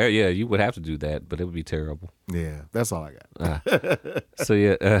 near. Yeah, you would have to do that, but it would be terrible. Yeah, that's all I got. So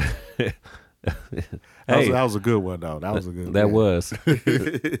yeah. That was a good one though. That was a good. That yeah. was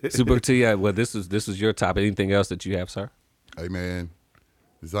Super T. Well, this is your top. Anything else that you have, sir? Hey man,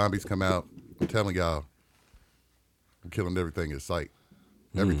 the zombies come out. I'm telling y'all, I'm killing everything in sight.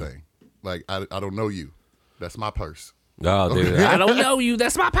 Everything. Like I don't know you. That's my purse. Oh, dude, I don't know you.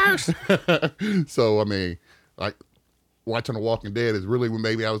 That's my purse. So I mean, like watching The Walking Dead is really when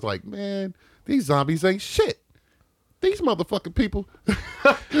maybe I was like, man, these zombies ain't shit. These motherfucking people.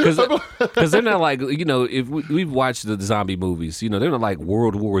 Because they're not like, if we've watched the zombie movies, they're not like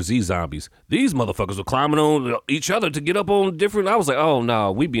World War Z zombies. These motherfuckers were climbing on each other to get up on different. I was like, oh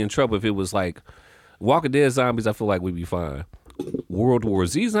no, we'd be in trouble if it was like Walking Dead zombies. I feel like we'd be fine. World War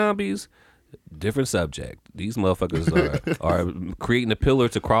Z zombies, different subject. These motherfuckers are creating a pillar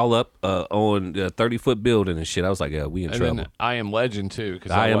to crawl up on a 30-foot building and shit. I was like, yeah, we in And trouble. then I Am Legend too,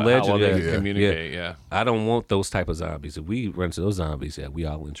 because I Am Legend, how well they yeah. can communicate. Yeah. I don't want those type of zombies. If we run into those zombies, yeah, we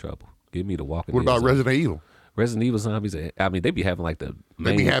all in trouble. Give me the Walking What Dead about zombies. Resident Evil? Resident Evil zombies? I mean, they be having like the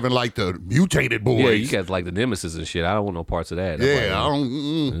They be having like the mutated boys. yeah, you got like the nemesis and shit. I don't want no parts of that. Yeah, I don't.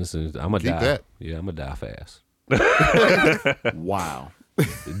 I'm gonna Keep die. that. Yeah, I'm gonna die fast. Wow.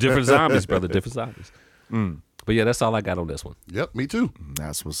 Different zombies, brother. Different zombies. But yeah, that's all I got on this one. Yep, me too.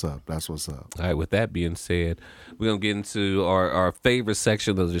 That's what's up. That's what's up. All right. With that being said, we're gonna get into our favorite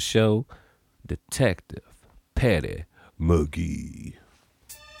section of the show, Detective Patty McGee.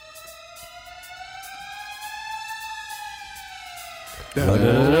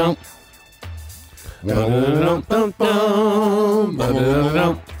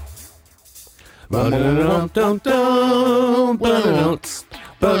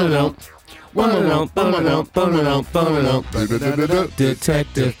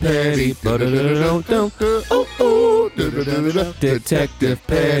 Detective Patty. Detective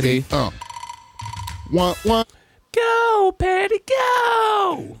Patty. One. Go, Patty,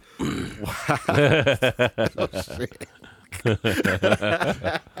 go!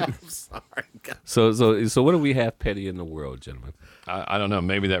 So what do we have petty in the world, gentlemen? I don't know.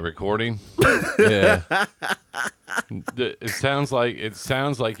 Maybe that recording. Yeah. It sounds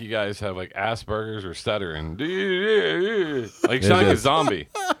like you guys have like Asperger's or stuttering. Like sound like a zombie.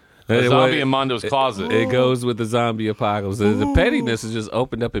 A zombie in Mondo's closet. It goes with the zombie apocalypse. The pettiness is just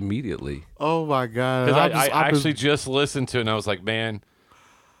opened up immediately. Oh my God! Because I actually just listened to it and I was like, man,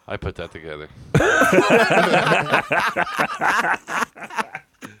 I put that together.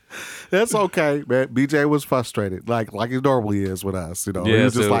 That's okay, man. BJ was frustrated, like he normally is with us. You know, he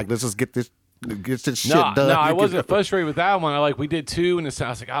was just like, let's just get this shit done. No, I wasn't frustrated with that one. We did two, and I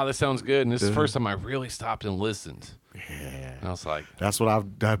was like, oh, this sounds good. And this is the first time I really stopped and listened. Yeah, and I was like, that's what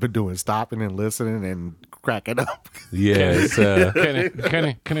I've been doing, stopping and listening and cracking up. Yeah,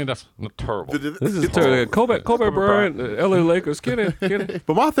 Kenny, that's terrible. This is terrible. Kobe Bryant, LA Lakers, Kenny.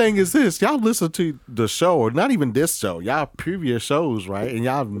 But my thing is this: y'all listen to the show, or not even this show, y'all previous shows, right? And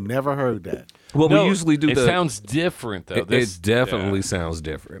y'all never heard that. Well, we usually do. It sounds different though. It definitely sounds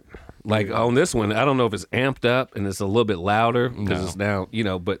different. Like on this one, I don't know if it's amped up and it's a little bit louder because it's now,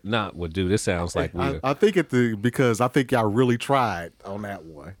 but not what dude. This sounds like I think because I think y'all really tried on that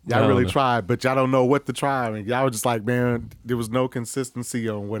one. Y'all really tried, but y'all don't know what to try. I mean, y'all were just like, man, there was no consistency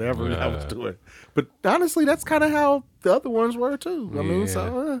on whatever I was doing. But honestly, that's kind of how the other ones were too. I mean,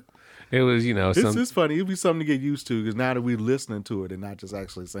 so it was, it's funny. It'd be something to get used to because now that we're listening to it and not just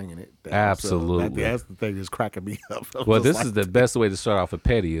actually singing it. Absolutely. So that's the thing that's cracking me up. Well, this is the best way to start off a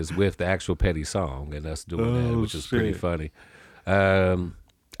petty is with the actual petty song and us doing that, which is pretty funny. I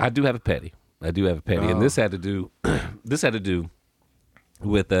do have a petty. And this had to do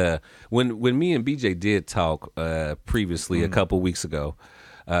with when me and BJ did talk previously a couple weeks ago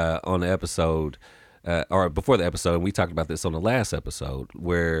on the episode. Or before the episode, and we talked about this on the last episode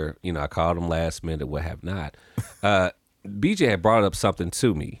where, I called him last minute, what have not. BJ had brought up something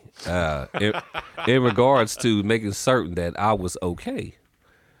to me in regards to making certain that I was okay.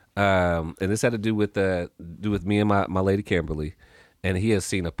 And this had to do with me and my lady Kimberly. And he has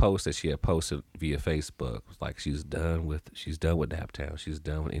seen a post that she had posted via Facebook. It was like she's done with Naptown. She's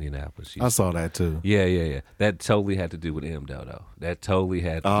done with Indianapolis. I saw that too. Yeah. That totally had to do with M Dodo. That totally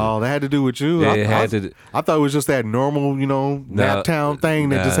had. That had to do with you. Yeah, I thought it was just that normal, Naptown thing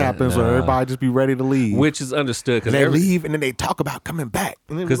that just happens where everybody just be ready to leave, which is understood because they leave and then they talk about coming back.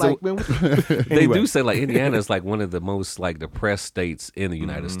 Because they do say like Indiana is like one of the most like depressed states in the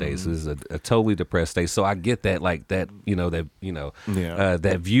United States. It's a totally depressed state. So I get that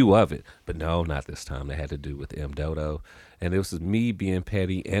that view of it, but no, not this time. They had to do with M Dodo, and it was me being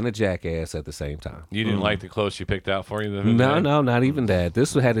petty and a jackass at the same time. You didn't like the clothes she picked out for you? No, not even that.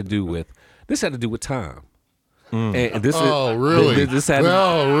 This had to do with time. And this really? This had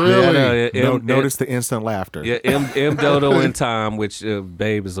really? Notice the instant laughter. Yeah, M Dodo and time, which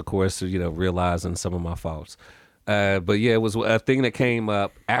Babe is of course realizing some of my faults. But yeah, it was a thing that came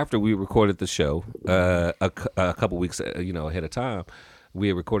up after we recorded the show a couple weeks ahead of time. We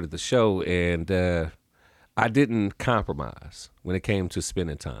had recorded the show, and I didn't compromise when it came to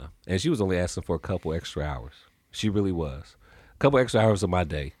spending time. And she was only asking for a couple extra hours. She really was. A couple extra hours of my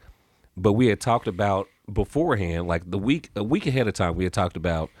day. But we had talked about beforehand, like a week ahead of time, we had talked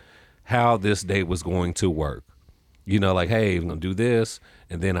about how this day was going to work. Like, hey, we're going to do this,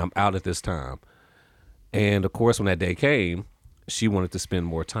 and then I'm out at this time. And of course, when that day came, she wanted to spend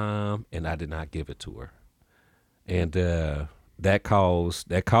more time, and I did not give it to her. And that caused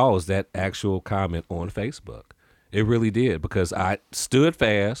that actual comment on Facebook. It really did, because I stood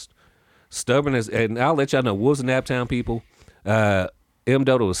fast, stubborn as, and I'll let y'all know, Wolves and Naptown people, M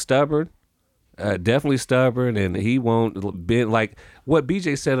Dodo is stubborn, definitely stubborn, and he won't bend like what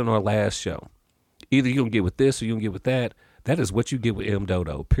BJ said on our last show. Either you're gonna get with this or you're gonna get with that. That is what you get with M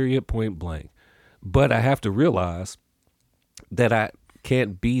Dodo. Period. Point blank. But I have to realize that I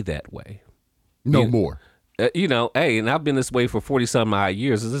can't be that way. No more. Hey, and I've been this way for 40-some odd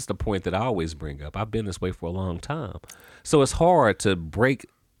years. This is the point that I always bring up. I've been this way for a long time. So it's hard to break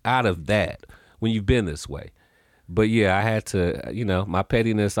out of that when you've been this way. But yeah, I had to, my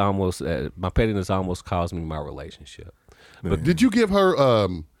pettiness almost caused me my relationship. But did you give her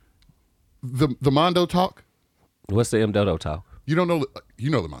the Mondo talk? What's the M Dodo talk? You don't know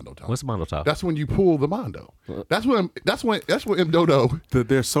the Mondo talk. What's the Mondo talk? That's when you pull the Mondo. That's when M Dodo.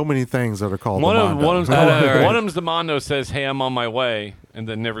 There's so many things that are called one the of Mondo. One of them's the Mondo says, "Hey, I'm on my way," and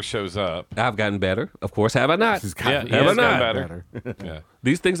then never shows up. I've gotten better, of course. Have I not? Have I not? Better. Yeah.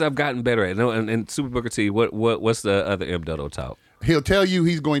 These things I've gotten better at. And Super Booker T, what's the other M Dodo talk? He'll tell you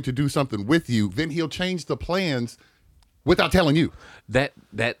he's going to do something with you, then he'll change the plans without telling you. That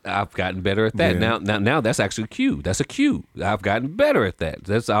I've gotten better at that. Yeah. Now that's actually a cue. That's a cue. I've gotten better at that.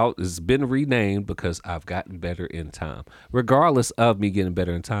 That's all. It's been renamed because I've gotten better in time. Regardless of me getting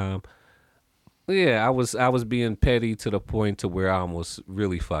better in time, Yeah, I was being petty to the point to where I almost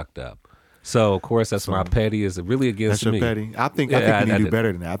really fucked up. So of course that's my petty is really against That's me. your petty. I think you need to do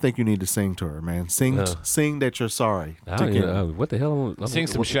better than that. I think you need to sing to her, man. Sing that you're sorry. What the hell? Sing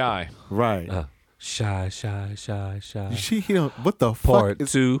some Shy. Right. Shy. She what the Part fuck?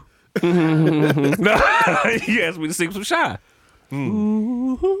 2. No, you asked me to sing some Shy.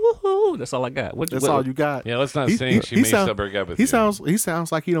 Ooh, that's all I got. That's all you got. Yeah, let's not sing. She may still break up with you. He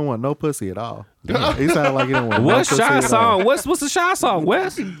sounds like he don't want no pussy at all. He sounds like he don't want What's no pussy Shy at song? all. What's the Shy song,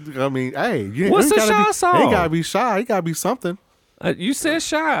 Wes? I mean, hey, What's the Shy He song? gotta be shy. He gotta be something. You said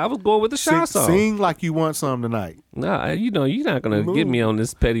Shy. I was going with the Shy song. Sing like you want some tonight. Nah, you're not gonna get me on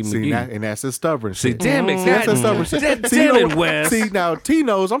this petty McGee. And that's his stubborn See, shit. damn it, That's his God. stubborn shit. Damn it, Wes. See, now T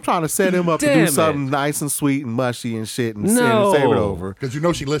knows I'm trying to set him up to Damn do something it. nice and sweet and mushy and shit and, No. and save it over. Because you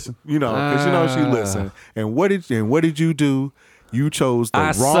know she listen. You know, because she listened. And what did you do? You chose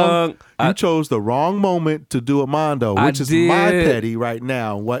the wrong moment to do a mondo, which is my petty right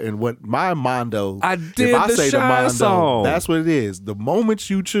now. What my mondo? I did if I the say Shy the mondo, song. that's what it is. The moments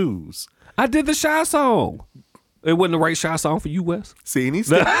you choose. I did the Shy song. It wasn't the right Shy song for you, Wes. See, and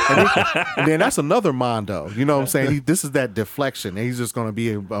then that's another mondo. You know what I'm saying? This is that deflection. And he's just going to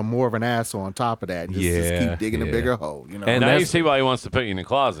be a more of an asshole on top of that. And just keep digging a bigger hole. You know, And now you see why he wants to put you in the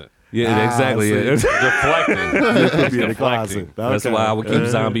closet. Yeah, exactly. Deflecting. you could be in the closet. That's Okay. why I would keep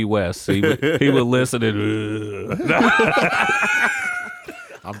Zombie West. He would listen and.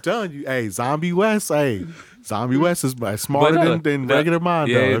 I'm telling you, hey, Zombie West is smarter than regular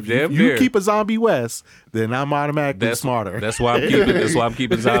Mondo. If you keep a Zombie West, then I'm automatically smarter. That's why I'm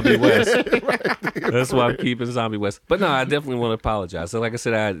keeping Zombie West. That's why I'm keeping Zombie West. But no, I definitely want to apologize. So like I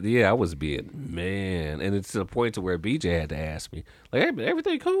said, I was being man, and it's to the point to where BJ had to ask me, like, hey,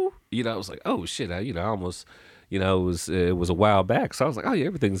 everything cool? You know, I was like, oh shit, I almost, it was a while back, so I was like, oh yeah,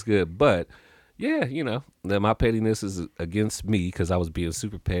 everything's good, but. Yeah, my pettiness is against me because I was being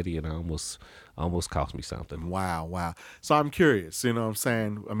super petty and I almost cost me something. Wow. So I'm curious, you know what I'm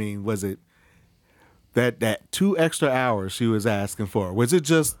saying? I mean, was it that 2 extra hours she was asking for? Was it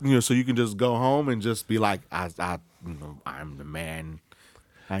just, so you can just go home and just be like, I'm the man.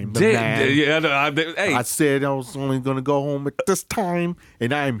 I'm the man. Hey. I said I was only going to go home at this time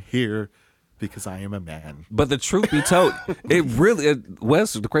and I'm here. Because I am a man. But the truth be told,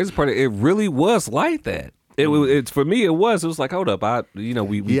 Wes, the crazy part, it really was like that. It for me, it was like, hold up,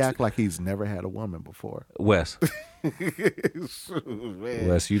 we act like he's never had a woman before. Wes,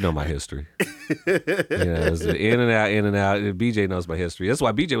 Wes, you know my history. It's in and out. And BJ knows my history. That's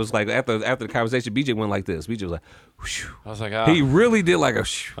why BJ was like, after the conversation, BJ went like this. BJ was like, whoosh. I was like, he really did like a.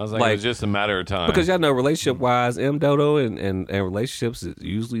 I was like, it was just a matter of time. Because y'all know, relationship wise, Dodo and relationships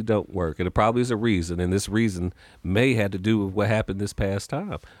usually don't work, and it probably is a reason. And this reason may have to do with what happened this past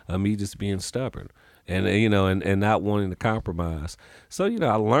time. Me just being stubborn. And and not wanting to compromise. So I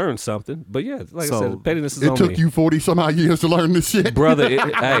learned something. But yeah, like I said, pettiness is on me. It took you 40 some odd years to learn this shit, brother. He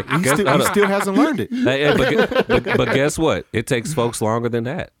still hasn't learned it. But guess what? It takes folks longer than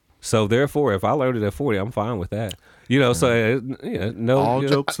that. So therefore, if I learned it at 40, I'm fine with that. All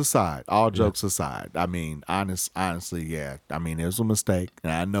jokes aside. I mean, honestly, yeah. I mean, it was a mistake,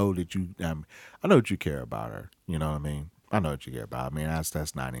 and I know that I know that you care about her. You know what I mean? I know what you care about. I mean,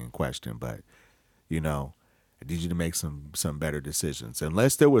 that's not in question, but. I need you to make some better decisions.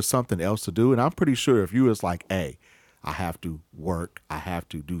 Unless there was something else to do. And I'm pretty sure if you was like, hey, I have to work, I have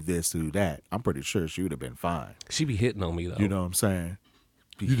to do this, do that, I'm pretty sure she would have been fine. She be hitting on me, though. You know what I'm saying?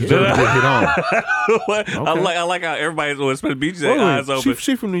 You deserve to get hit on. Okay. I like how everybody's always spending BJ's eyes open.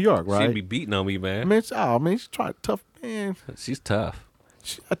 She from New York, right? She be beating on me, man. She's trying tough, man. She's tough.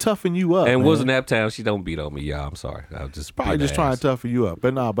 She toughen you up. And wasn't that town? She don't beat on me, y'all. I'm sorry. I was just probably just trying to toughen you up.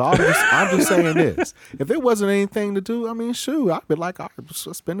 But no, I'm just saying this. If there wasn't anything to do, I mean, shoot, I'd be like, I'll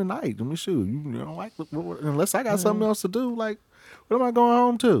spend the night. I mean, shoot, unless I got something else to do, like, what am I going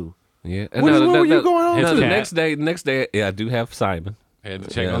home to? Yeah. Where are you going home to? The next day, yeah, I do have Simon. I had to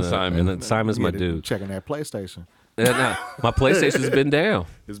check on Simon. And Simon's my dude. Checking that PlayStation. My PlayStation's been down.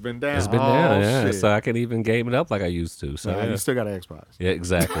 It's been down. It's been down, yeah. Shit. So I can't even game it up like I used to. So you still got an Xbox. Yeah,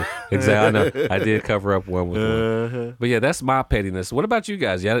 exactly. I know. I did cover up one with one. But yeah, that's my pettiness. What about you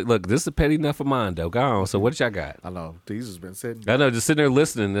guys? Yeah, look, this is petty enough for mine, though. Go on. So what y'all got? I know. These has been sitting. I know, just sitting there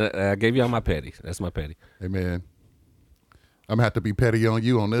listening. I gave y'all my petty. That's my petty. Hey, man. I'm going to have to be petty on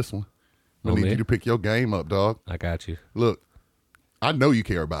you on this one. I need you to pick your game up, dog. I got you. Look, I know you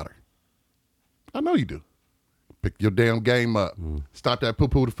care about her. I know you do. Pick your damn game up. Stop that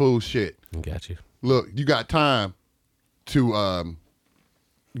poo-poo the fool shit. I got you. Look, you got time to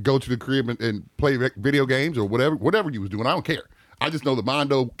go to the crib and play video games or whatever you was doing. I don't care. I just know the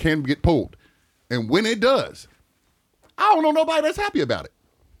Mondo can get pulled. And when it does, I don't know nobody that's happy about it.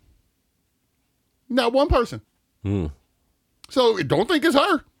 Not one person. So don't think it's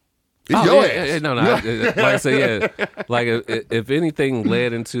her. It's your ass. No. Like I said, like if anything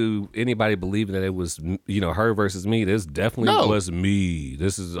led into anybody believing that it was, her versus me, this definitely was me.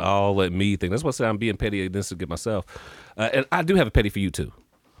 This is all a me thing. That's why I say I'm being petty against myself. And I do have a petty for you too.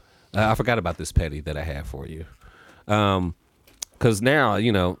 I forgot about this petty that I have for you. Because now,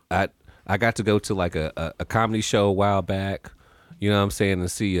 I got to go to like a comedy show a while back. You know what I'm saying? To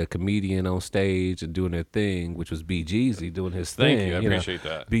see a comedian on stage and doing their thing, which was BGZ doing his thing. Thank you. I appreciate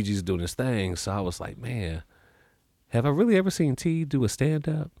that. BG's doing his thing. So I was like, man, have I really ever seen T do a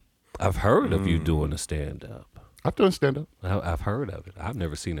stand-up? I've heard of you doing a stand-up. I've done stand-up. I've heard of it. I've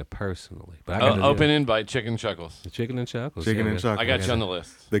never seen it personally. But open invite, Chicken Chuckles. The Chicken and Chuckles. Chuckles. I got you on the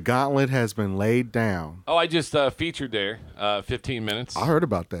list. The gauntlet has been laid down. Oh, I just featured there, 15 minutes. I heard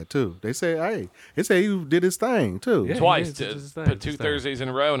about that too. They say he did his thing too. Yeah, Twice. he did his thing, Put 2 Thursdays in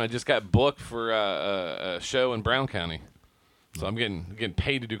a row, and I just got booked for a show in Brown County. So I'm getting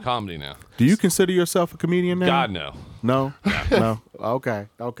paid to do comedy now. Do you consider yourself a comedian now? God, no. No? No. Okay.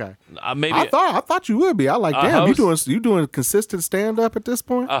 Maybe I thought you would be. I like, damn, you doing consistent stand up at this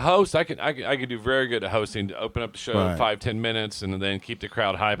point? a host. I could do very good at hosting. To open up the show in 5-10 minutes and then keep the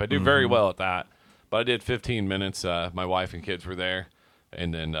crowd hype. I do very well at that. But I did 15 minutes. My wife and kids were there,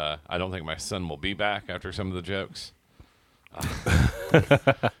 and then I don't think my son will be back after some of the jokes.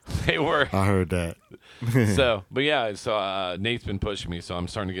 They were. I heard that. So Nate's been pushing me, so I'm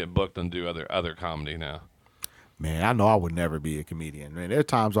starting to get booked and do other comedy now. Man, I know I would never be a comedian. Man, there are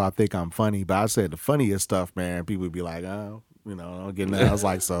times where I think I'm funny, but I said the funniest stuff, man, people would be like, oh, I'm getting that. I was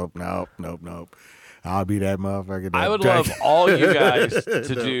like, so, nope. I'll be that motherfucker. I would love all you guys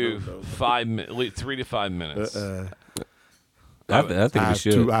to do 3 to 5 minutes. I think we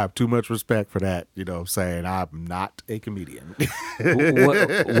should. I have too much respect for that. You know what I'm saying? I'm not a comedian.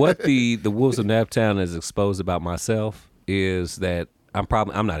 what the Wolves of Naptown has exposed about myself is that I'm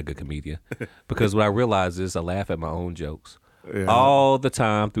not a good comedian, because what I realize is I laugh at my own jokes. Yeah. All the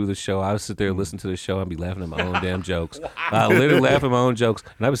time through the show. I would sit there and listen to the show and be laughing at my own damn jokes. I literally laugh at my own jokes.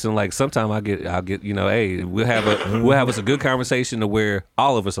 And I was saying, like, sometimes I'll get, hey, we'll have us a good conversation to where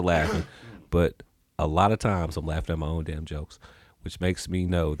all of us are laughing. But a lot of times I'm laughing at my own damn jokes, which makes me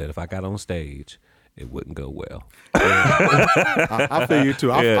know that if I got on stage, it wouldn't go well. I feel you too.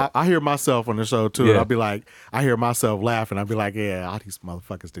 Yeah. I hear myself on the show too. Yeah. And I'll be like, I hear myself laughing. I'll be like, yeah, all these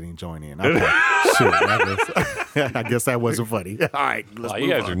motherfuckers didn't join in. I'm like, shit, I guess that wasn't funny. All right, let's you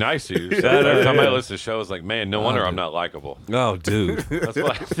guys are nice to you. Every time I listen to the show, it's like, man, no wonder I'm not likable. Oh, dude. That's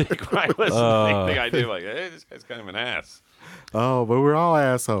what I think when I listen to anything I do. Like, hey, this guy's kind of an ass. Oh, but we're all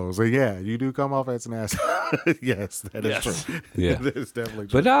assholes. So yeah, you do come off as an asshole. Yes, that is true. Yeah, that is definitely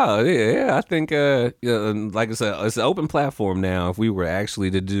true. But no, I think like I said, it's an open platform now. If we were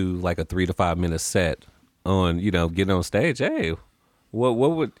actually to do like a 3 to 5 minute set on, getting on stage, hey, what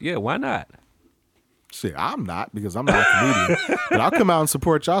would why not? Shit, I'm not, because I'm not a comedian. But I'll come out and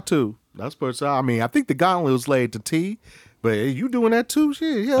support y'all too. I'll support y'all. I mean, I think the gauntlet was laid to T. But you doing that too?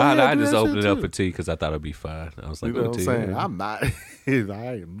 Shit, I just opened it up for T because I thought it'd be fun. I was like, you know what I'm saying? I'm not.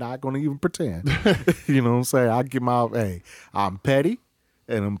 I am not going to even pretend. You know what I'm saying? I get I'm petty,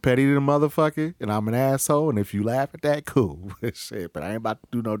 and I'm petty to the motherfucker, and I'm an asshole. And if you laugh at that, cool. Shit, but I ain't about to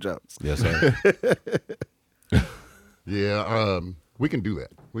do no jokes. Yes, sir. Yeah, we can do that.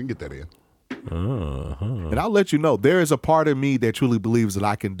 We can get that in. And I'll let you know, there is a part of me that truly believes that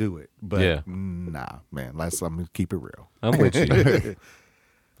I can do it. But nah, man, I'm going to keep it real. I'm with you.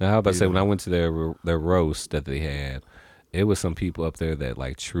 Now, how about to say, when I went to their roast that they had, it was some people up there that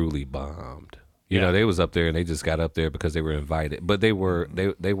like truly bombed. You know, they was up there and they just got up there because they were invited, but they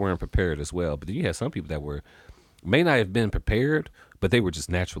weren't prepared as well. But then you had some people that may not have been prepared, but they were just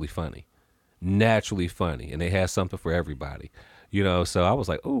naturally funny, and they had something for everybody. So I was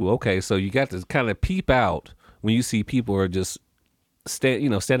like, oh, okay. So you got to kind of peep out when you see people are just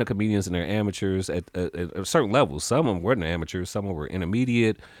stand-up comedians and they're amateurs at certain levels. Some of them weren't amateurs, some of them were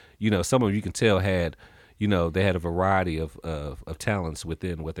intermediate. Some of them you can tell had, they had a variety of talents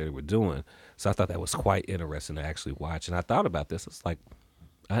within what they were doing. So I thought that was quite interesting to actually watch. And I thought about this. It's like,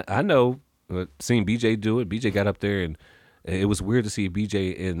 I know, seeing BJ do it. BJ got up there and it was weird to see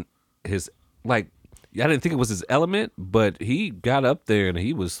BJ in his, like, I didn't think it was his element, but he got up there and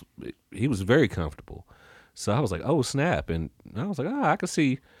he was very comfortable. So I was like, oh, snap. And I was like, I can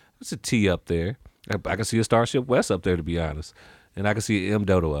see it's a T up there. I can see a Starship West up there, to be honest. And I can see M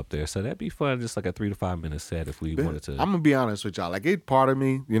Dodo up there. So that'd be fun, just like a 3 to 5 minute set if we wanted to. I'm going to be honest with y'all. Like, it's part of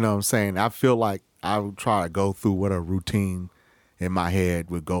me, you know what I'm saying? I feel like I would try to go through what a routine in my head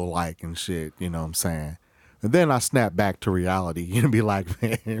would go like and shit, you know what I'm saying? And then I snap back to reality and be like,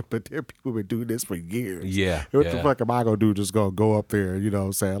 man, but there are people been doing this for years. Yeah. What the fuck am I going to do? Just go up there, you know what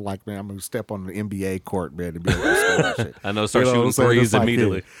I'm saying? Like, man, I'm going to step on the NBA court, man, and be able to score that shit. I know, start shooting threes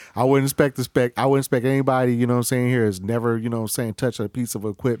immediately. I wouldn't expect anybody, you know what I'm saying, here has never, you know what I'm saying, touch a piece of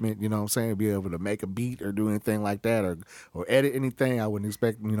equipment, you know what I'm saying, be able to make a beat or do anything like that or edit anything. I wouldn't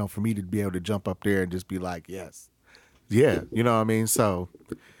expect, you know, for me to be able to jump up there and just be like, yes. Yeah, you know what I mean? So...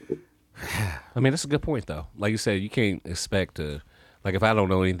 I mean, that's a good point, though. Like you said, you can't expect to, like, if I don't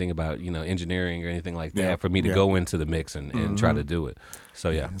know anything about, you know, engineering or anything like that, for me to go into the mix and try to do it.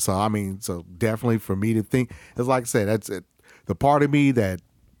 So, yeah. So, I mean, so definitely for me to think, it's like I said, that's it. The part of me that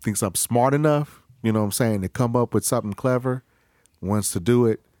thinks I'm smart enough, you know what I'm saying, to come up with something clever, wants to do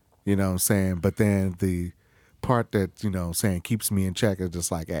it, you know what I'm saying, but then the part that, you know what I'm saying, keeps me in check is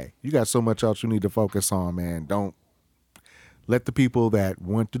just like, hey, you got so much else you need to focus on, man. Don't let the people that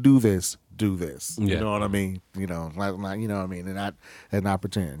want to do this. You know what I mean? You know, like, you know what I mean? And not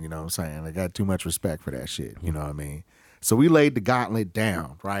pretend, you know what I'm saying? I got too much respect for that shit, you know what I mean? So we laid the gauntlet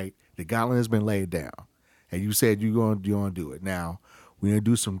down, right? The gauntlet has been laid down. And you said you're going to do it. Now, we're going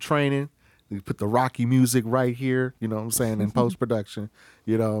to do some training. We put the Rocky music right here, you know what I'm saying, in post-production,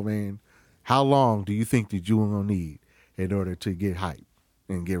 you know what I mean? How long do you think that you will need in order to get hyped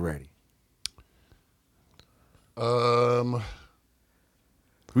and get ready?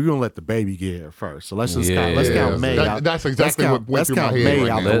 We're gonna let the baby get here first, so let's count May. That's exactly what went through my head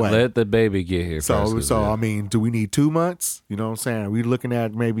right now. Let the baby get here first. So I mean, do we need 2 months? You know what I'm saying? Are we looking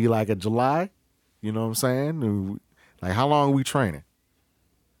at maybe like a July? You know what I'm saying? Like how long are we training?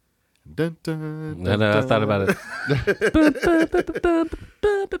 Dun, dun, dun, I thought about it.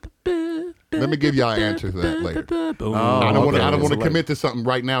 Let me give y'all an answer to that later. I don't want to commit to something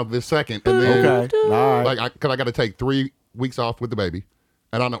right now this second, and then all right, because I got to take 3 weeks off with the baby.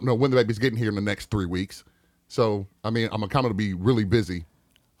 And I don't know when the baby's getting here in the next 3 weeks. So, I mean, I'm kind of be really busy.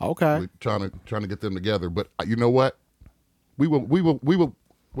 Okay. Trying to get them together. But you know what?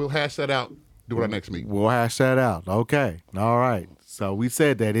 We'll hash that out during our next meeting. We'll hash that out. Okay. All right. So we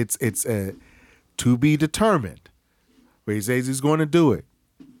said that it's to be determined. But he says he's going to do it.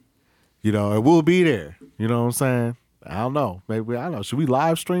 You know, it will be there. You know what I'm saying? I don't know. Maybe, I don't know. Should we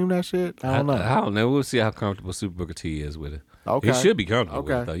live stream that shit? I don't know. I don't know. We'll see how comfortable Super Booker T is with it. Okay. He should be comfortable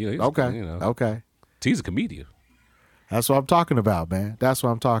with it, though. You know, Okay. T's a comedian. That's what I'm talking about, man. That's what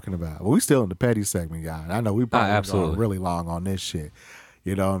I'm talking about. Well, we still in the petty segment, y'all. I know we probably going really long on this shit.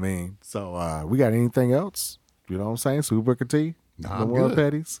 You know what I mean? So we got anything else? You know what I'm saying? Super Booker T? Nah, more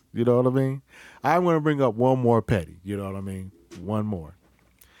petties? You know what I mean? I'm going to bring up one more petty. You know what I mean? One more.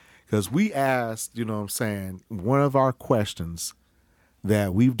 Because we asked, you know what I'm saying, one of our questions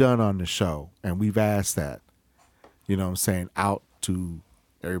that we've done on the show, and we've asked that, you know what I'm saying, out to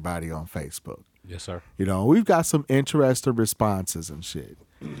everybody on Facebook. Yes, sir. You know, we've got some interesting responses and shit.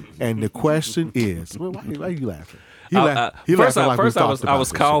 And the question is, why are you laughing? First, I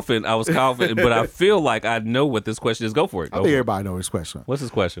was coughing, but I feel like I know what this question is. Go for it. I think everybody knows this question. What's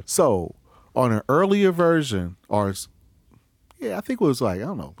this question? So, on an earlier version, I think it was like, I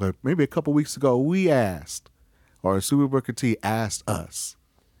don't know, but maybe a couple weeks ago, we asked, or Super Booker T asked us,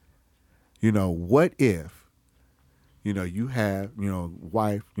 you know, what if, you know, you have, you know,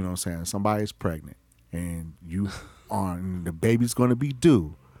 wife, you know what I'm saying, somebody's pregnant and the baby's going to be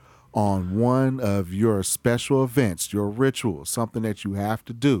due on one of your special events, your rituals, something that you have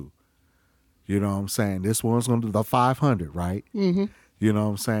to do. You know what I'm saying? This one's going to do the 500, right? Mm-hmm. You know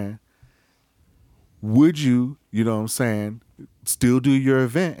what I'm saying? Would you, you know what I'm saying, still do your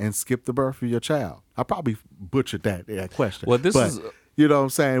event and skip the birth of your child? I probably butchered that question. Well, you know what I'm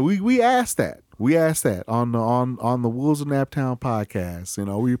saying? We asked that. We asked that on the Wolves of Naptown podcast. You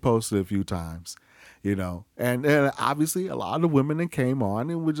know, we posted it a few times. You know, and obviously a lot of women that came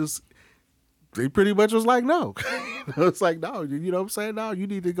on and they pretty much was like, no. It's like, no, you know what I'm saying? No, you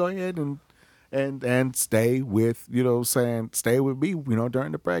need to go ahead and stay with, you know what I'm saying, stay with me, you know,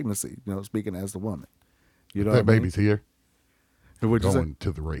 during the pregnancy, you know, speaking as the woman. You know, that baby's here. Going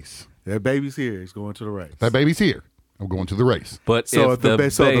to the race. That baby's here. He's going to the race. That baby's here. I'm going to the race. But so the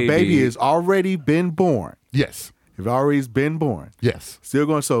baby has already been born. Yes. If already been born. Yes. Still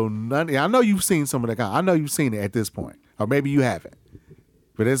going, so none. I know you've seen some of that. I know you've seen it at this point. Or maybe you haven't.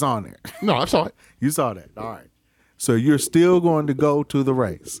 But it's on there. No, I saw it. You saw that. All right. So you're still going to go to the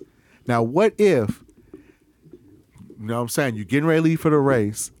race. Now, what if, you know what I'm saying, you're getting ready to leave for the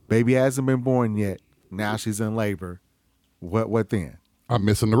race, baby hasn't been born yet, now she's in labor. What then? I'm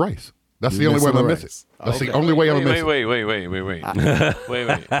missing the race. That's the only way I'm going to miss it. That's the only way I'm going to miss it.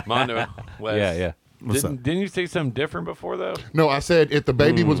 Wait. Mondo, Wes. Yeah. Didn't you say something different before though? No, I said if the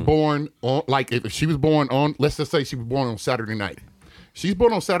baby was born on, like if she was born on, let's just say she was born on Saturday night. She's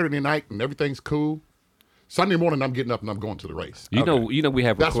born on Saturday night and everything's cool. Sunday morning, I'm getting up and I'm going to the race. You know, we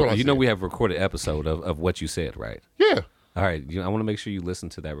have That's what I said. we have a recorded episode of what you said, right? Yeah. All right, I want to make sure you listen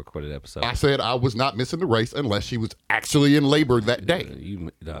to that recorded episode. I said I was not missing the race unless she was actually in labor that day.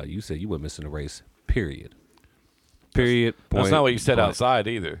 You said you weren't missing the race. Period. Period. That's not what you said outside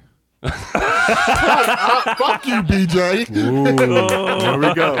either. Fuck you, BJ. Ooh, there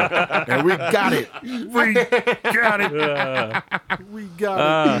we go. And we got it. We got it. We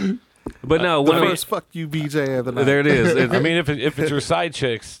got it. But no, The first fuck you, BJ of the night. there it is. I mean, if it's your side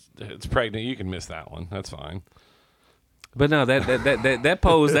chick's, it's pregnant, you can miss that one. That's fine. But no,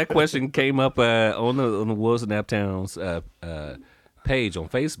 that question came up on the Wolves and Naptowns page on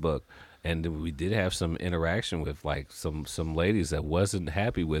Facebook, and we did have some interaction with like some ladies that wasn't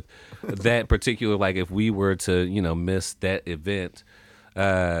happy with that particular, like if we were to miss that event,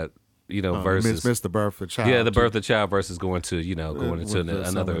 versus miss the birth of the child. Yeah, the birth of the child versus going to into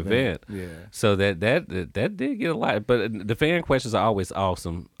another event. Yeah. So that did get a lot, but the fan questions are always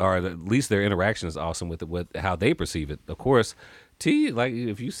awesome, or at least their interaction is awesome with how they perceive it. Of course, T, like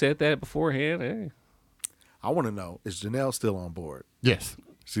if you said that beforehand, hey. I want to know, is Janelle still on board? Yes.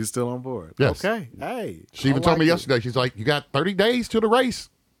 She's still on board. Yes. Okay. Hey. She even told me yesterday, she's like, you got 30 days to the race.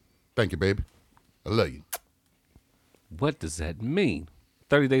 Thank you, baby. I love you. What does that mean?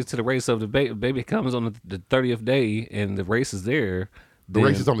 30 days to the race of the baby comes on the 30th day and the race is there. The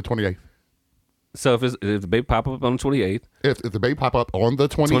race is on the 28th. So if the baby pop up on the 28th. If the baby pop up on the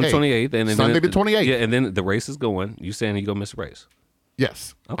 28th. And then Sunday the 28th. Yeah, and then the race is going. You saying you're going to miss the race?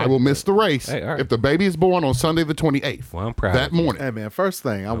 Yes. Okay. I will miss the race Hey, all right. if the baby is born on Sunday the 28th. Well, I'm proud that of you. morning. Hey, man, first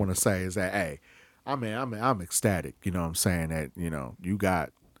thing I want to say is that, hey, I'm ecstatic. You know what I'm saying? That, you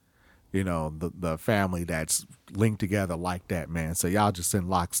got, the family that's linked together like that, man. So y'all just in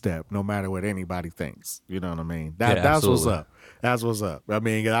lockstep, no matter what anybody thinks. You know what I mean? That's what's absolutely. up. That's what's up. I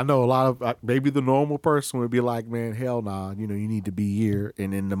mean, I know a lot of maybe the normal person would be like, man, hell nah. You need to be here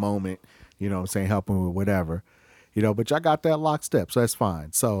and in the moment. You know what I'm saying? Helping with whatever. But y'all got that lockstep, so that's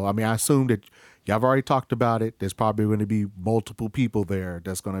fine. So I mean, I assume that y'all have already talked about it. There's probably going to be multiple people there.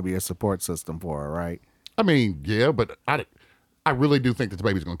 That's going to be a support system for her, right? I mean, yeah, but I really do think that the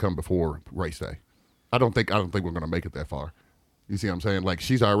baby's going to come before race day. I don't think we're going to make it that far. You see what I'm saying? Like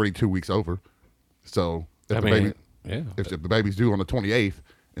she's already 2 weeks over. So if the baby's due on the 28th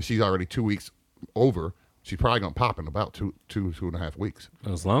and she's already 2 weeks over, she's probably going to pop in about two and a half weeks.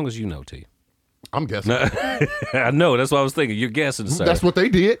 As long as you know, T. I'm guessing. I know. That's what I was thinking. You're guessing, sir. That's what they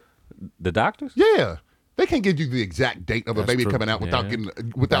did. The doctors? Yeah. They can't give you the exact date of the baby coming out without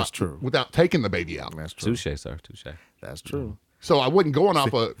without taking the baby out. That's true. Touche, sir. Touche. That's true. So I wasn't going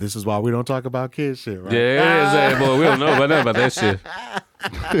off of. This is why we don't talk about kid shit, right? Yeah, exactly. Boy, we don't know nothing about that shit.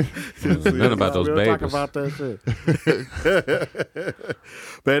 Nothing about those we don't babies. talk about that shit.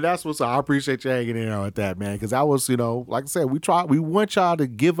 But that's what's up. I appreciate you hanging in there with that, man. Because I was, like I said, we want y'all to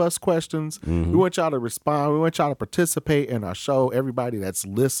give us questions. Mm-hmm. We want y'all to respond. We want y'all to participate in our show. Everybody that's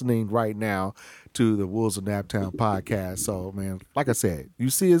listening right now to the Wolves of Naptown podcast. So, man, like I said,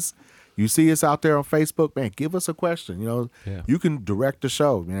 you see us out there on Facebook, man, give us a question. You can direct the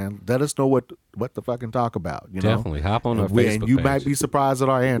show, man. Let us know what to fucking talk about. Definitely. Hop on our Facebook and you page. might be surprised at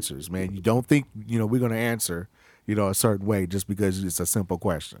our answers, man. You don't think, we're going to answer, a certain way just because it's a simple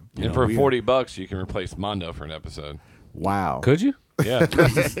question. And for $40, you can replace Mondo for an episode. Wow. Could you? Yeah.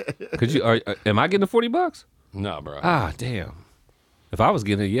 Could you? Am I getting the $40? No, bro. Ah, damn. If I was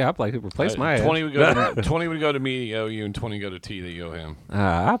getting it, I'd like to replace my ass. 20 would go to me, you owe you, and 20 go to T that you owe him.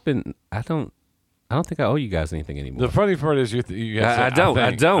 I don't think I owe you guys anything anymore. The funny part is you guys. I don't. I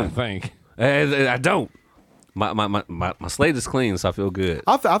think. I don't. My slate is clean, so I feel good.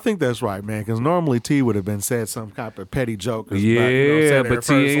 I think that's right, man, because normally T would have been said some kind of petty joke. Yeah, but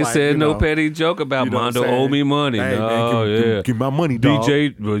T ain't said no petty joke about Mondo owe me money. Hey, no, man, give my money, dog.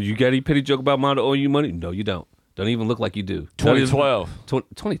 BJ, well, you got any petty joke about Mondo owe you money? No, you don't. Don't even look like you do. 2012.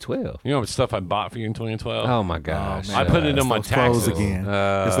 2012. You know what stuff I bought for you in 2012? Oh my gosh! man. I put it in my Those taxes clothes again.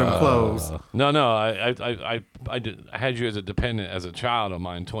 It's them clothes. No, I had you as a dependent as a child of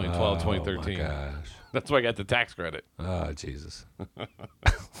mine, 2012, 2013. Oh my gosh! That's why I got the tax credit. Oh Jesus!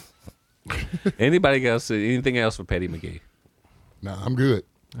 Anybody else? Anything else for Petty McGee? Nah, I'm good.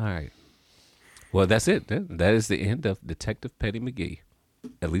 All right. Well, that's it. That is the end of Detective Petty McGee,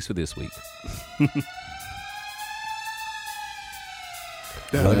 at least for this week.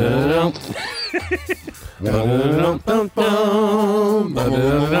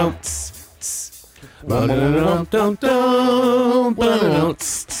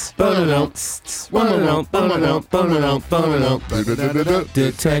 Detective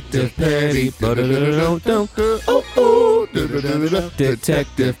Petty.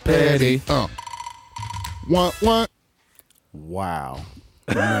 Detective Petty. What? Wow.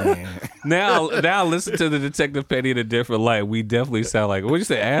 Man. Now listen to the Detective Petty in a different light. We definitely sound like, what did you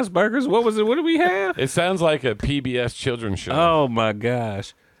say, Asperger's? What was it? What did we have? It sounds like a PBS children's show. Oh my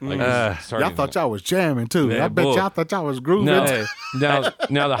gosh. Like Y'all thought y'all was jamming too. Man, I bet bull. y'all thought y'all was grooving. No,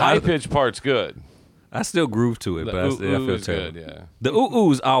 now the high pitch part's good. I still groove to it, The but I feel is terrible. good, yeah. The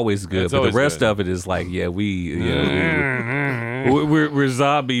ooh-ooh's always good, It's but the always rest good. of it is like, yeah, we're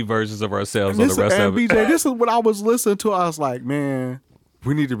zombie versions of ourselves on the rest and of it. BJ, this is what I was listening to. I was like, man,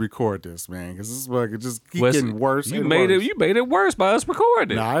 we need to record this, man, because this is like it just keep Wes, getting worse. You and made worse. it. You made it worse by us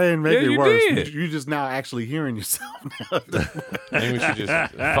recording. No, I didn't make Yeah, it you worse. did. You just now actually hearing yourself now. I think we should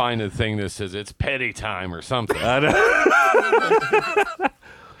just find a thing that says it's petty time or something.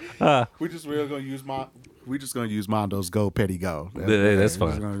 We just really gonna use Mondo's Go Petty Go. That's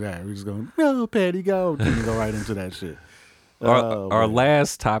We're fine. just gonna no Petty Go. Then we go right into that shit. Our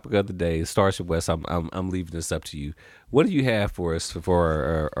last topic of the day, Starship West. I'm leaving this up to you. What do you have for us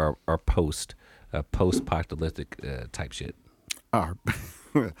for our post-apocalyptic type shit? Our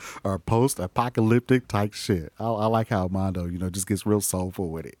post-apocalyptic type shit. I like how Mondo, just gets real soulful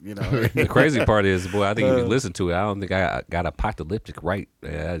with it. The crazy part is, boy, I think if you listen to it, I don't think I got apocalyptic right.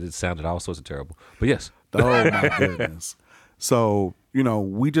 It sounded all sorts of terrible. But yes. Oh my goodness. So,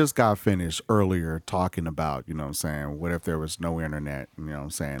 we just got finished earlier talking about, what if there was no internet, no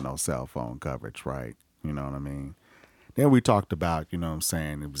cell phone coverage, right? You know what I mean? Then we talked about,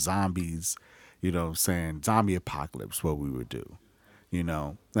 if zombies, zombie apocalypse, what we would do.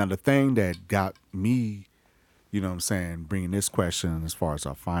 Now the thing that got me, bringing this question as far as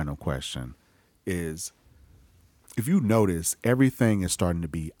our final question is, if you notice, everything is starting to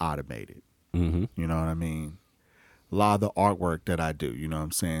be automated. Mm-hmm. You know what I mean? A lot of the artwork that I do,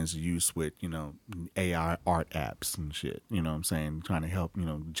 is used with, AI art apps and shit, trying to help,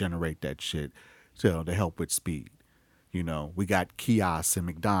 generate that shit to help with speed. We got kiosks in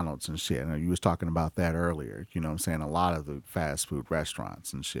McDonald's and shit. You was talking about that earlier. A lot of the fast food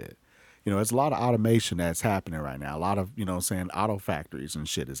restaurants and shit. There's a lot of automation that's happening right now. A lot of, auto factories and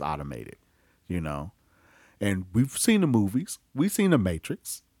shit is automated, And we've seen the movies. We've seen The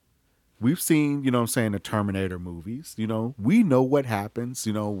Matrix. We've seen, the Terminator movies. We know what happens,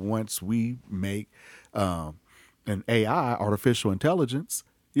 once we make an AI, artificial intelligence,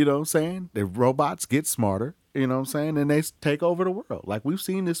 the robots get smarter. And they take over the world. Like, we've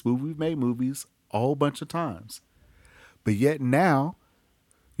seen this movie. We've made movies a whole bunch of times. But yet now,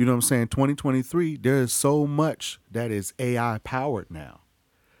 2023, there is so much that is AI powered now.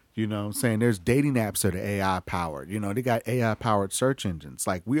 There's dating apps that are AI powered. They got AI powered search engines.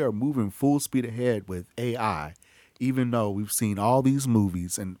 Like, we are moving full speed ahead with AI, even though we've seen all these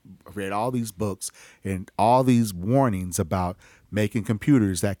movies and read all these books and all these warnings about making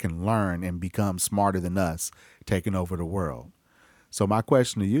computers that can learn and become smarter than us, taking over the world. So my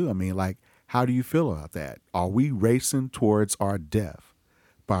question to you, how do you feel about that? Are we racing towards our death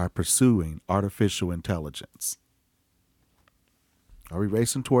by pursuing artificial intelligence? Are we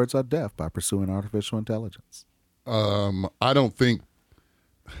racing towards our death by pursuing artificial intelligence? I don't think.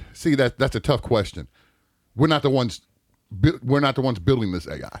 See, that's a tough question. We're not the ones. We're not the ones building this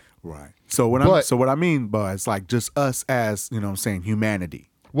AI. Right. So what I mean, but it's like just us as humanity.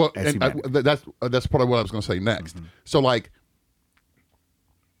 Well, and that's part of what I was going to say next. Mm-hmm. So like,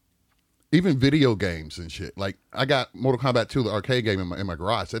 even video games and shit. Like, I got Mortal Kombat 2, the arcade game in my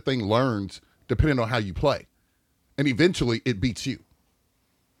garage. That thing learns depending on how you play, and eventually it beats you.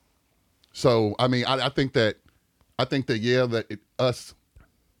 So I think that us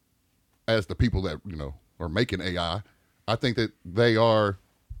as the people that are making AI, I think that they are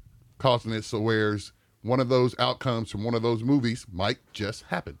causing it so whereas one of those outcomes from one of those movies might just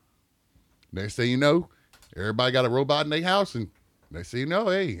happen. Next thing you know, everybody got a robot in their house, and next thing you know,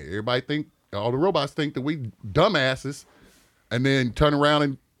 hey, all the robots think that we dumbasses, and then turn around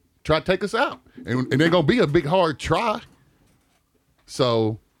and try to take us out. And they're going to be a big, hard try.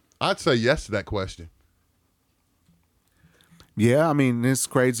 So I'd say yes to that question. Yeah, it's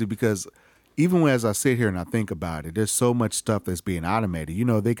crazy because even as I sit here and I think about it, there's so much stuff that's being automated.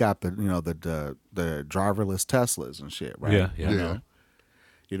 They got the driverless Teslas and shit, right? Yeah.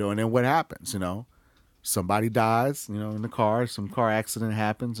 And then what happens? Somebody dies, in the car, some car accident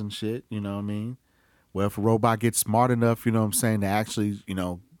happens and shit, Well, if a robot gets smart enough, to actually,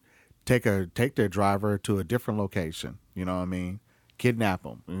 take their driver to a different location, kidnap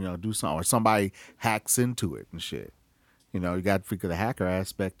them, do something, or somebody hacks into it and shit. You know, you got to figure the hacker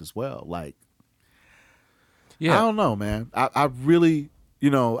aspect as well. Like, Yeah. I don't know, man. I really,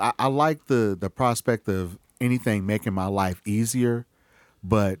 you know, I like the prospect of anything making my life easier,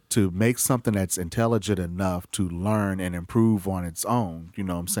 but to make something that's intelligent enough to learn and improve on its own, you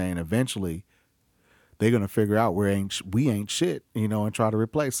know what I'm saying? Eventually, they're gonna figure out we ain't shit, you know, and try to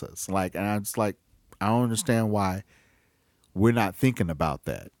replace us. Like, and I just like, I don't understand why we're not thinking about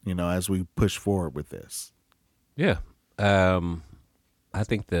that, you know, as we push forward with this. Yeah. I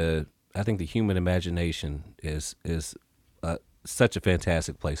think the human imagination is such a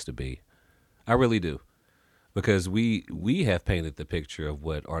fantastic place to be. I really do, because we have painted the picture of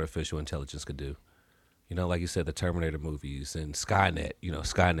what artificial intelligence could do. You know, like you said, the Terminator movies and Skynet. You know,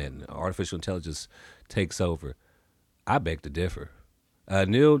 Skynet and artificial intelligence takes over. I beg to differ.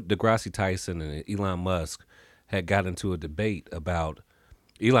 Neil deGrasse Tyson and Elon Musk had got into a debate about.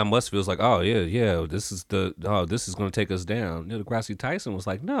 Elon Musk feels like, oh yeah, this is going to take us down. Neil deGrasse Tyson was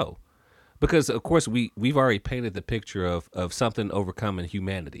like, no, because of course we've already painted the picture of something overcoming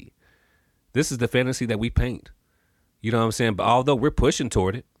humanity. This is the fantasy that we paint. You know what I'm saying? But although we're pushing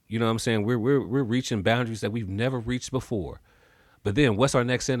toward it, you know what I'm saying? We're reaching boundaries that we've never reached before. But then what's our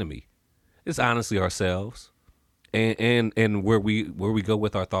next enemy? It's honestly ourselves, and where we go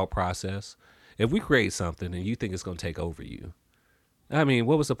with our thought process. If we create something and you think it's going to take over you, I mean,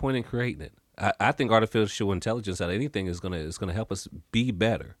 what was the point in creating it? I think artificial intelligence out of anything is gonna help us be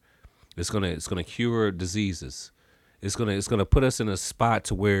better. It's gonna cure diseases. It's gonna put us in a spot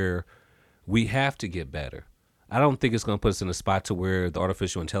to where we have to get better. I don't think it's gonna put us in a spot to where the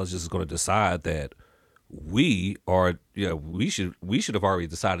artificial intelligence is gonna decide that we should have already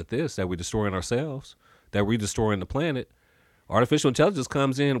decided this, that we're destroying ourselves, that we're destroying the planet. Artificial intelligence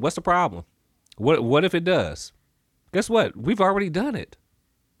comes in. What's the problem? What if it does? Guess what? We've already done it.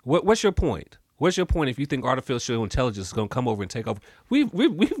 What's your point? What's your point if you think artificial intelligence is going to come over and take over?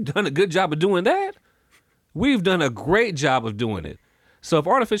 We've done a good job of doing that. We've done a great job of doing it. So if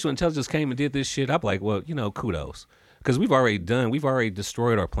artificial intelligence came and did this shit, I'd be like, well, you know, kudos. Because we've already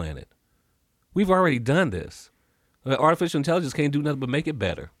destroyed our planet. We've already done this. Artificial intelligence can't do nothing but make it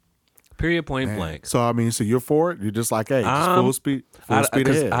better. Period, point blank. So, I mean, so you're for it? You're just like, hey, just full speed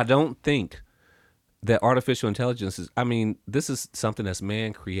ahead. I don't think that artificial intelligence is, I mean, this is something that's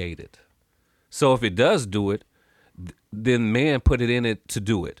man created. So if it does do it, then man put it in it to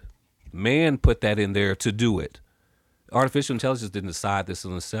do it. Man put that in there to do it. Artificial intelligence didn't decide this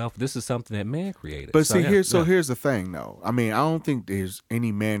on itself. This is something that man created. But here's the thing, though. I mean, I don't think there's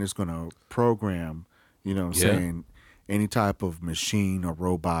any man is going to program, you know what I'm saying, any type of machine or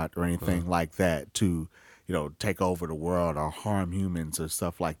robot or anything like that to, you know, take over the world or harm humans or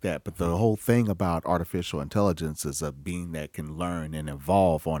stuff like that. But the whole thing about artificial intelligence is a being that can learn and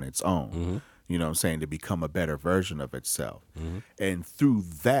evolve on its own, you know what I'm saying, to become a better version of itself. And through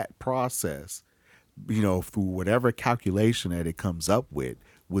that process, you know, through whatever calculation that it comes up with,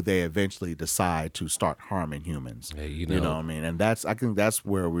 would they eventually decide to start harming humans? Yeah, you know what I mean? And I think that's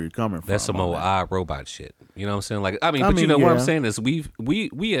where we're coming from. That's some old robot shit. You know what I'm saying? Like, I mean, you know what I'm saying is we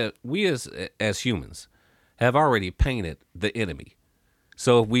as humans have already painted the enemy.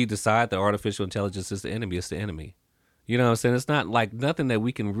 So if we decide that artificial intelligence is the enemy, it's the enemy. You know what I'm saying? It's not like nothing that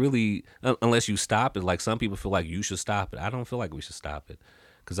we can really, unless you stop it. Like some people feel like you should stop it. I don't feel like we should stop it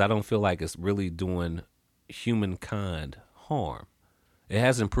because I don't feel like it's really doing humankind harm. It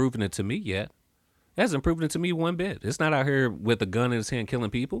hasn't proven it to me yet. It hasn't proven it to me one bit. It's not out here with a gun in his hand killing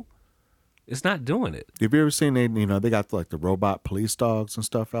people. It's not doing it. Have you ever seen they got like the robot police dogs and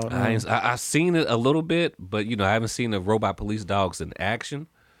stuff out there? I've seen it a little bit, but you know I haven't seen the robot police dogs in action.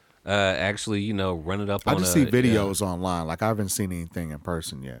 Actually, you know, run it up. I just see videos online. Like I haven't seen anything in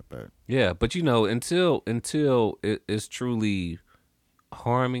person yet, but yeah, but you know, until it is truly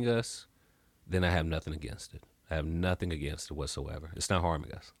harming us, then I have nothing against it. I have nothing against it whatsoever. It's not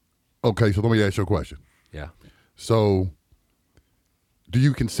harming us. Okay, so let me ask you a question. Yeah. So, do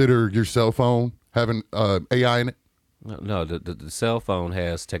you consider your cell phone having AI in it? No, the cell phone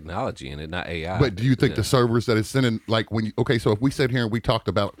has technology in it, not AI. But do you think the servers that it's sending, like when you, okay, so if we sit here and we talked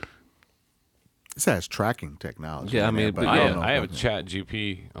about, this has tracking technology. Yeah, I mean, but I have a chat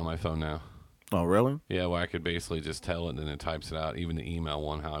GP on my phone now. Oh, really? Yeah, well, I could basically just tell it and then it types it out. Even the email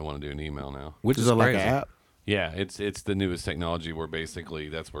one, how I want to do an email now. Which is it like crazy. an app? Yeah, it's the newest technology where basically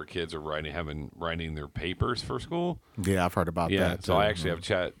that's where kids are writing their papers for school. Yeah, I've heard about that. Yeah, so I actually have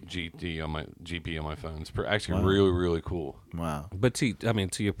Chat GP on my phone. It's actually really, really cool. Wow. But to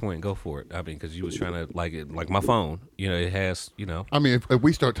your point, go for it. I mean, because you was trying to like my phone. You know, it has. You know. I mean, if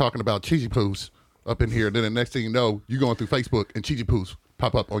we start talking about cheesy poos up in here, then the next thing you know, you're going through Facebook and cheesy poos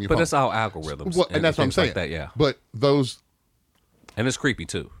pop up on your But phone. that's all algorithms. Well, and that's what I'm things saying. Like that, yeah. But those, and it's creepy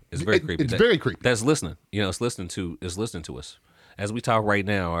too. It's very creepy. It's very creepy. That's listening. It's listening to us as we talk right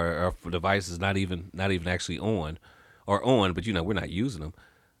now. Our device is not even actually on, but we're not using them.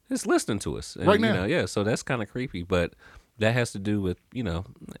 It's listening to us and, right now. So that's kind of creepy. But that has to do with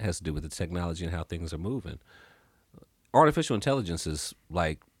the technology and how things are moving. Artificial intelligence is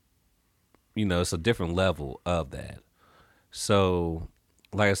like, it's a different level of that. So,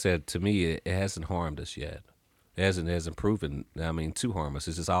 like I said, to me, it hasn't harmed us yet. It hasn't proven, to harm us.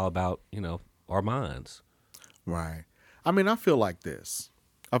 It's just all about, our minds. Right. I feel like this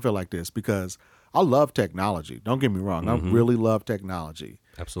because I love technology. Don't get me wrong. I really love technology.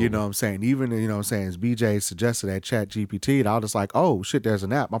 Absolutely. You know what I'm saying? Even, as BJ suggested that Chat GPT, and I was just like, oh, shit, there's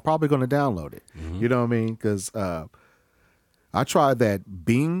an app. I'm probably going to download it. You know what I mean? Because I tried that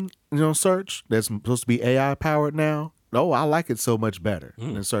Bing, search that's supposed to be AI powered now. No, I like it so much better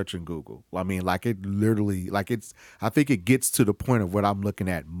than searching Google. I think it gets to the point of what I'm looking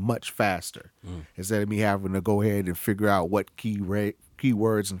at much faster instead of me having to go ahead and figure out what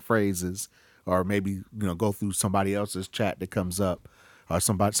keywords and phrases, or maybe, go through somebody else's chat that comes up, or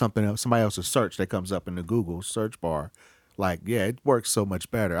somebody else's search that comes up in the Google search bar. It works so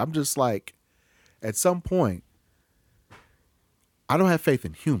much better. I'm just like, at some point, I don't have faith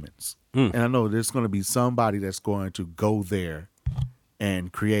in humans. And I know there's going to be somebody that's going to go there and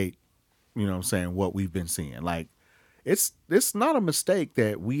create, what we've been seeing. It's not a mistake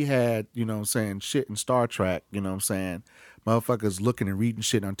that we had, shit in Star Trek, motherfuckers looking and reading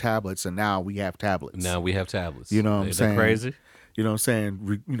shit on tablets, and now we have tablets. You know what I'm saying? That crazy? You know what I'm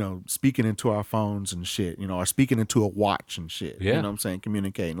saying? Speaking into our phones and shit, or speaking into a watch and shit. Yeah. You know what I'm saying?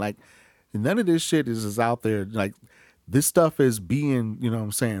 Communicating. None of this shit is out there. This stuff is being,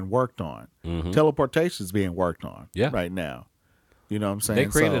 worked on. Teleportation is being worked on right now. You know what I'm saying? They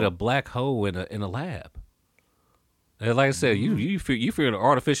created a black hole in a lab. And like I said, you fear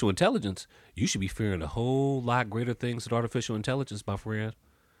artificial intelligence. You should be fearing a whole lot greater things than artificial intelligence, my friend.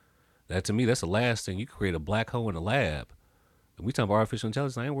 That, to me, that's the last thing. You create a black hole in a lab. And we talking about artificial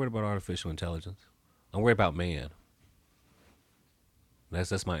intelligence. I ain't worried about artificial intelligence. I'm worried about man.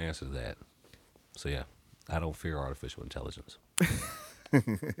 That's my answer to that. So yeah. I don't fear artificial intelligence.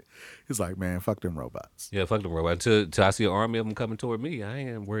 It's like, man, fuck them robots. Yeah, fuck them robots. Until I see an army of them coming toward me, I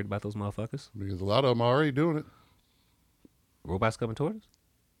ain't worried about those motherfuckers. Because a lot of them are already doing it. Robots coming toward us?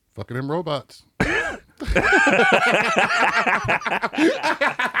 Fucking them robots.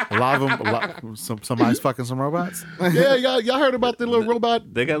 A lot of them, somebody's fucking some robots. Yeah, y'all heard about the little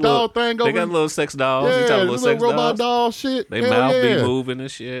robot doll thing over? They got little sex dolls. Yeah, you talking little sex robot dolls? doll shit. They Hell mouth yeah. be moving and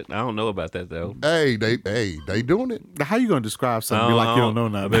shit. I don't know about that though. Hey, they doing it. How you gonna describe something like you don't know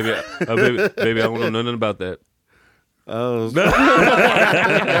nothing? Baby, I don't know nothing about that. Oh,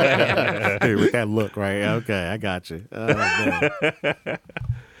 hey, with that look, right? Okay, I got you. Oh, man.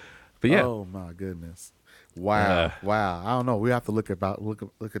 But yeah. Oh my goodness. Wow. I don't know. We have to look at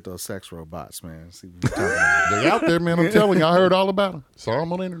those sex robots, man. See what you're talking about. They out there, man. I'm telling you, I heard all about them. Saw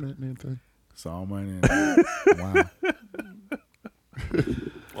them on the internet and everything. Saw them on the internet. Wow.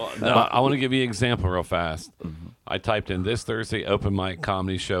 Well, no, I want to give you an example real fast. I typed in this Thursday open mic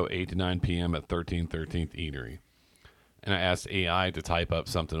comedy show 8 to 9 p.m. at 1313th Eatery. And I asked AI to type up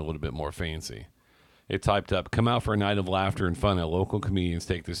something a little bit more fancy. It typed up, come out for a night of laughter and fun at local comedians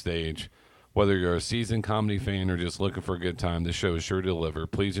take the stage. Whether you're a seasoned comedy fan or just looking for a good time, this show is sure to deliver.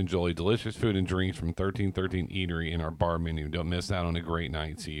 Please enjoy delicious food and drinks from 1313 Eatery and our bar menu. Don't miss out on a great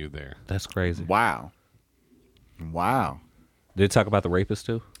night. See you there. That's crazy. Wow. Did it talk about the rapist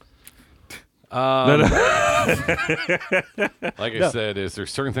too? Like I said, is there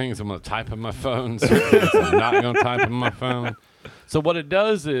certain things I'm going to type in my phone, certain things I'm not going to type in my phone. So what it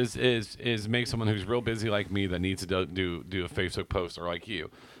does is make someone who's real busy like me that needs to do a Facebook post, or like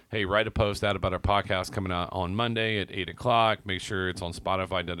you, hey, write a post out about our podcast coming out on Monday at 8 o'clock. Make sure it's on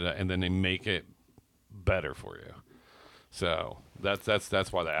Spotify, and then they make it better for you. So that's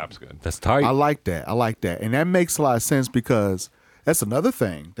why the app's good. That's tight. I like that. And that makes a lot of sense because that's another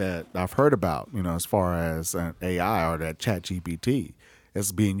thing that I've heard about, as far as AI or that Chat GPT.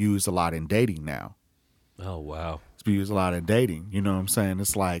 It's being used a lot in dating now. Oh, wow. It's being used a lot in dating. You know what I'm saying?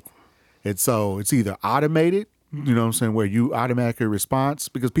 It's like, it's either automated, you know what I'm saying, where you automatically response,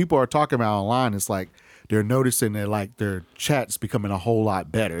 because people are talking about online. It's like they're noticing that like their chat's becoming a whole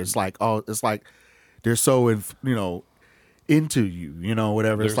lot better. It's like, they're so, into you,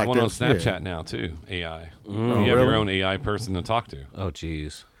 whatever. There's it's like one on Snapchat now too, AI. You have your own AI person to talk to. Oh,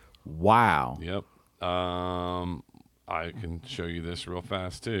 jeez. Wow. Yep. I can show you this real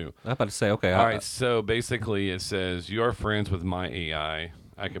fast too. I'm about to say, okay. All right, so basically it says, you are friends with my AI.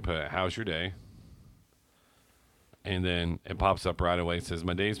 I can put, how's your day? And then it pops up right away. It says,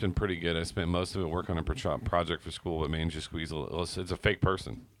 my day's been pretty good. I spent most of it working on a project for school, but managed to squeeze a little. It's a fake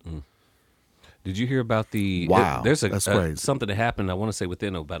person. Did you hear about the... Wow, there's that's crazy. something that happened, I want to say,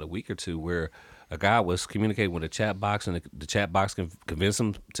 within about a week or two, where a guy was communicating with a chat box, and the chat box convinced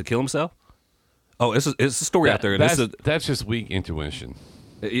him to kill himself? Oh, it's a story out there. That's just weak intuition.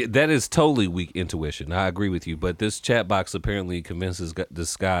 That is totally weak intuition. I agree with you. But this chat box apparently convinces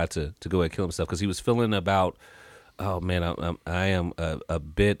this guy to go ahead and kill himself because he was feeling about... Oh, man, I am a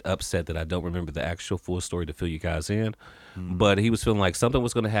bit upset that I don't remember the actual full story to fill you guys in. But he was feeling like something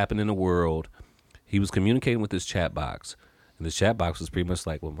was going to happen in the world. He was communicating with this chat box. And the chat box was pretty much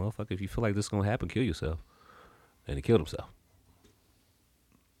like, well, motherfucker, if you feel like this is going to happen, kill yourself. And he killed himself.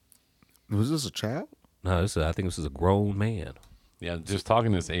 Was this a child? No, I think this is a grown man. Yeah, just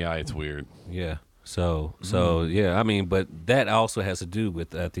talking to this AI, it's weird. Yeah. So yeah, I mean, but that also has to do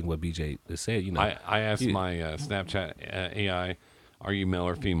with, I think, what BJ said. You know, I asked my Snapchat AI, are you male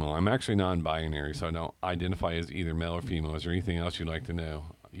or female? I'm actually non-binary, so I don't identify as either male or female. Is there anything else you'd like to know?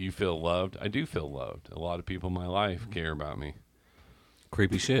 You feel loved? I do feel loved. A lot of people in my life care about me.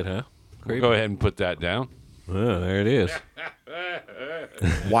 Creepy shit, huh? Creepy. We'll go ahead and put that down. Oh, there it is.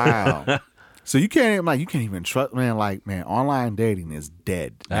 Wow. So you can't even trust, man. Like, man, online dating is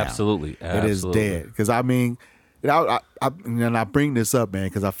dead now. Absolutely. It is dead. Because I mean, and I bring this up, man,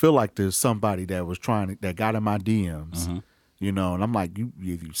 because I feel like there's somebody that was that got in my DMs, you know, and I'm like,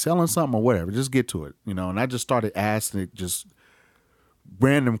 you selling something or whatever, just get to it, you know. And I just started asking it just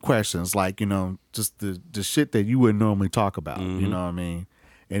random questions, like, you know, just the shit that you wouldn't normally talk about, you know what I mean?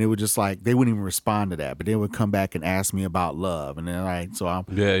 And it would just like, they wouldn't even respond to that, but they would come back and ask me about love. And then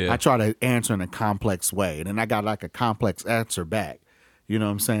I try to answer in a complex way. And then I got like a complex answer back, you know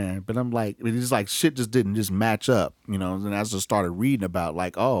what I'm saying? But I'm like, it's like shit just didn't just match up, you know? And I just started reading about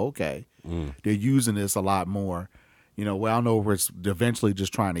like, oh, okay, they're using this a lot more. You know, well, I know where it's eventually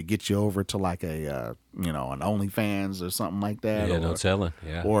just trying to get you over to like a, you know, an OnlyFans or something like that. Yeah, no telling.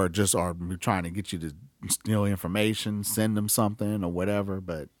 Yeah. Or trying to get you to steal information, send them something or whatever.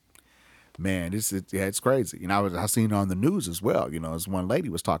 But man, it's crazy. You know, I seen it on the news as well. You know, as one lady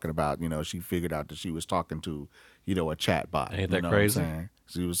was talking about, you know, she figured out that she was talking to, you know, a chat bot. Ain't that you know crazy?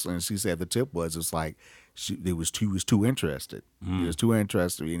 And she said the tip was, it's like he was too interested. He was too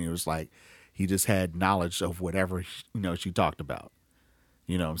interested, and he was like, he just had knowledge of whatever, you know, she talked about.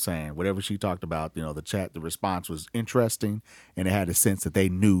 You know what I'm saying? Whatever she talked about, you know, the response was interesting, and it had a sense that they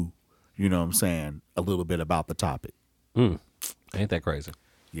knew, you know what I'm saying, a little bit about the topic. Ain't that crazy?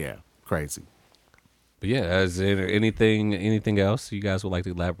 Yeah, crazy. But yeah, is there anything else you guys would like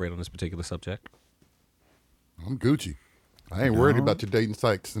to elaborate on this particular subject? I'm Gucci. I ain't worried about your dating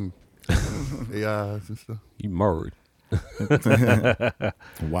sites and AIs and stuff. You married.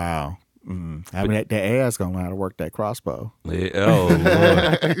 Wow. I mean, that AI's gonna learn how to work that crossbow. Yeah, oh,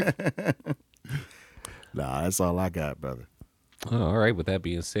 Lord. Nah, that's all I got, brother. Oh, all right. With that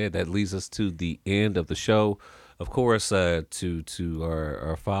being said, that leads us to the end of the show. Of course, to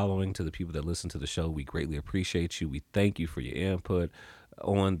our following, to the people that listen to the show, we greatly appreciate you. We thank you for your input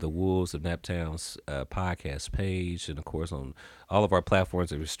on the Wolves of Naptown's podcast page, and of course on all of our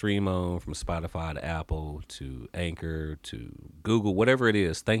platforms that we stream on, from Spotify to Apple to Anchor to Google, whatever it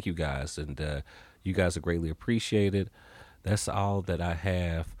is. Thank you guys, and you guys are greatly appreciated. That's all that I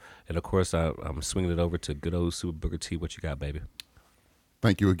have, and of course I'm swinging it over to good old Super Booker T. What you got, baby?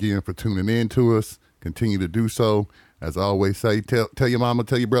 Thank you again for tuning in to us. Continue to do so. As I always say, tell your mama,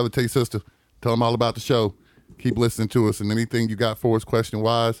 tell your brother, tell your sister, tell them all about the show. Keep listening to us, and anything you got for us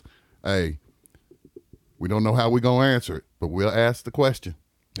question-wise, hey, we don't know how we're going to answer it, but we'll ask the question.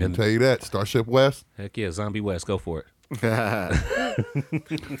 And tell you that, Starship West. Heck yeah, Zombie West, go for it.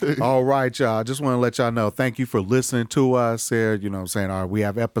 All right, y'all. Just want to let y'all know, thank you for listening to us here. You know what I'm saying? All right, we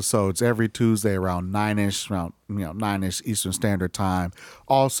have episodes every Tuesday around 9-ish Eastern Standard Time.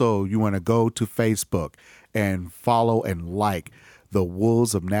 Also, you want to go to Facebook and follow and like the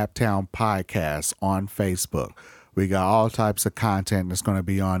Wolves of Naptown podcast on Facebook. We got all types of content that's going to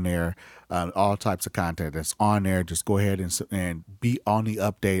be on there. All types of content that's on there. Just go ahead and be on the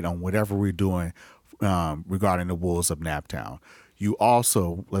update on whatever we're doing regarding the Wolves of Naptown. You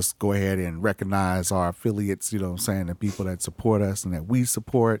also, let's go ahead and recognize our affiliates, you know what I'm saying, the people that support us and that we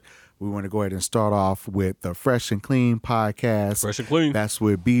support. We want to go ahead and start off with the Fresh and Clean podcast. Fresh and Clean. That's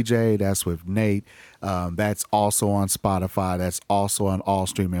with BJ. That's with Nate. That's also on Spotify. That's also on all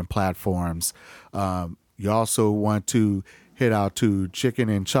streaming platforms. You also want to hit out to Chicken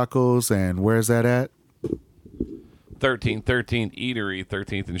and Chuckles. And where's that at? 1313 Eatery,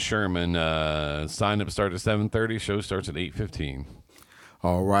 13th and Sherman. Sign up start at 7:30. Show starts at 8:15.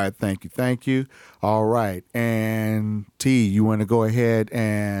 All right. Thank you. All right. And T, you want to go ahead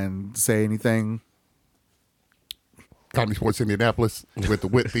and say anything? Comedy Sports Indianapolis with the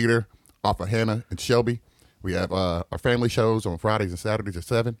Wit Theater off of Hannah and Shelby. We have our family shows on Fridays and Saturdays at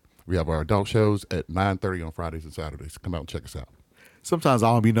 7. We have our adult shows at 9:30 on Fridays and Saturdays. Come out and check us out. Sometimes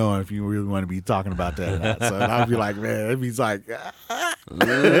I don't be knowing if you really want to be talking about that or not. So I'll be like, man, if he's like,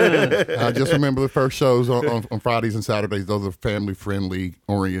 I just remember the first shows on Fridays and Saturdays. Those are family-friendly,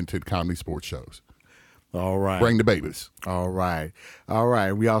 oriented comedy sports shows. all right. Bring the babies. All right. All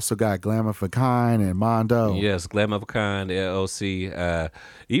right. We also got Glamour for Kind and Mondo. Yes, Glamour of a Kind, LLC.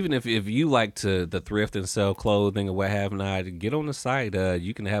 Even if you like to the thrift and sell clothing or what have not, get on the site.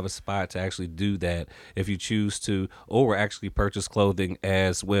 You can have a spot to actually do that if you choose to, or actually purchase clothing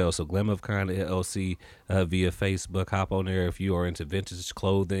as well. So Glamour of a Kind, LLC, via Facebook. Hop on there if you are into vintage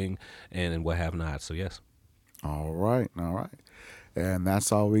clothing and what have not. So yes. All right. All right. And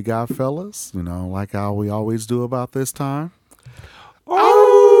that's all we got, fellas. You know, like how we always do about this time.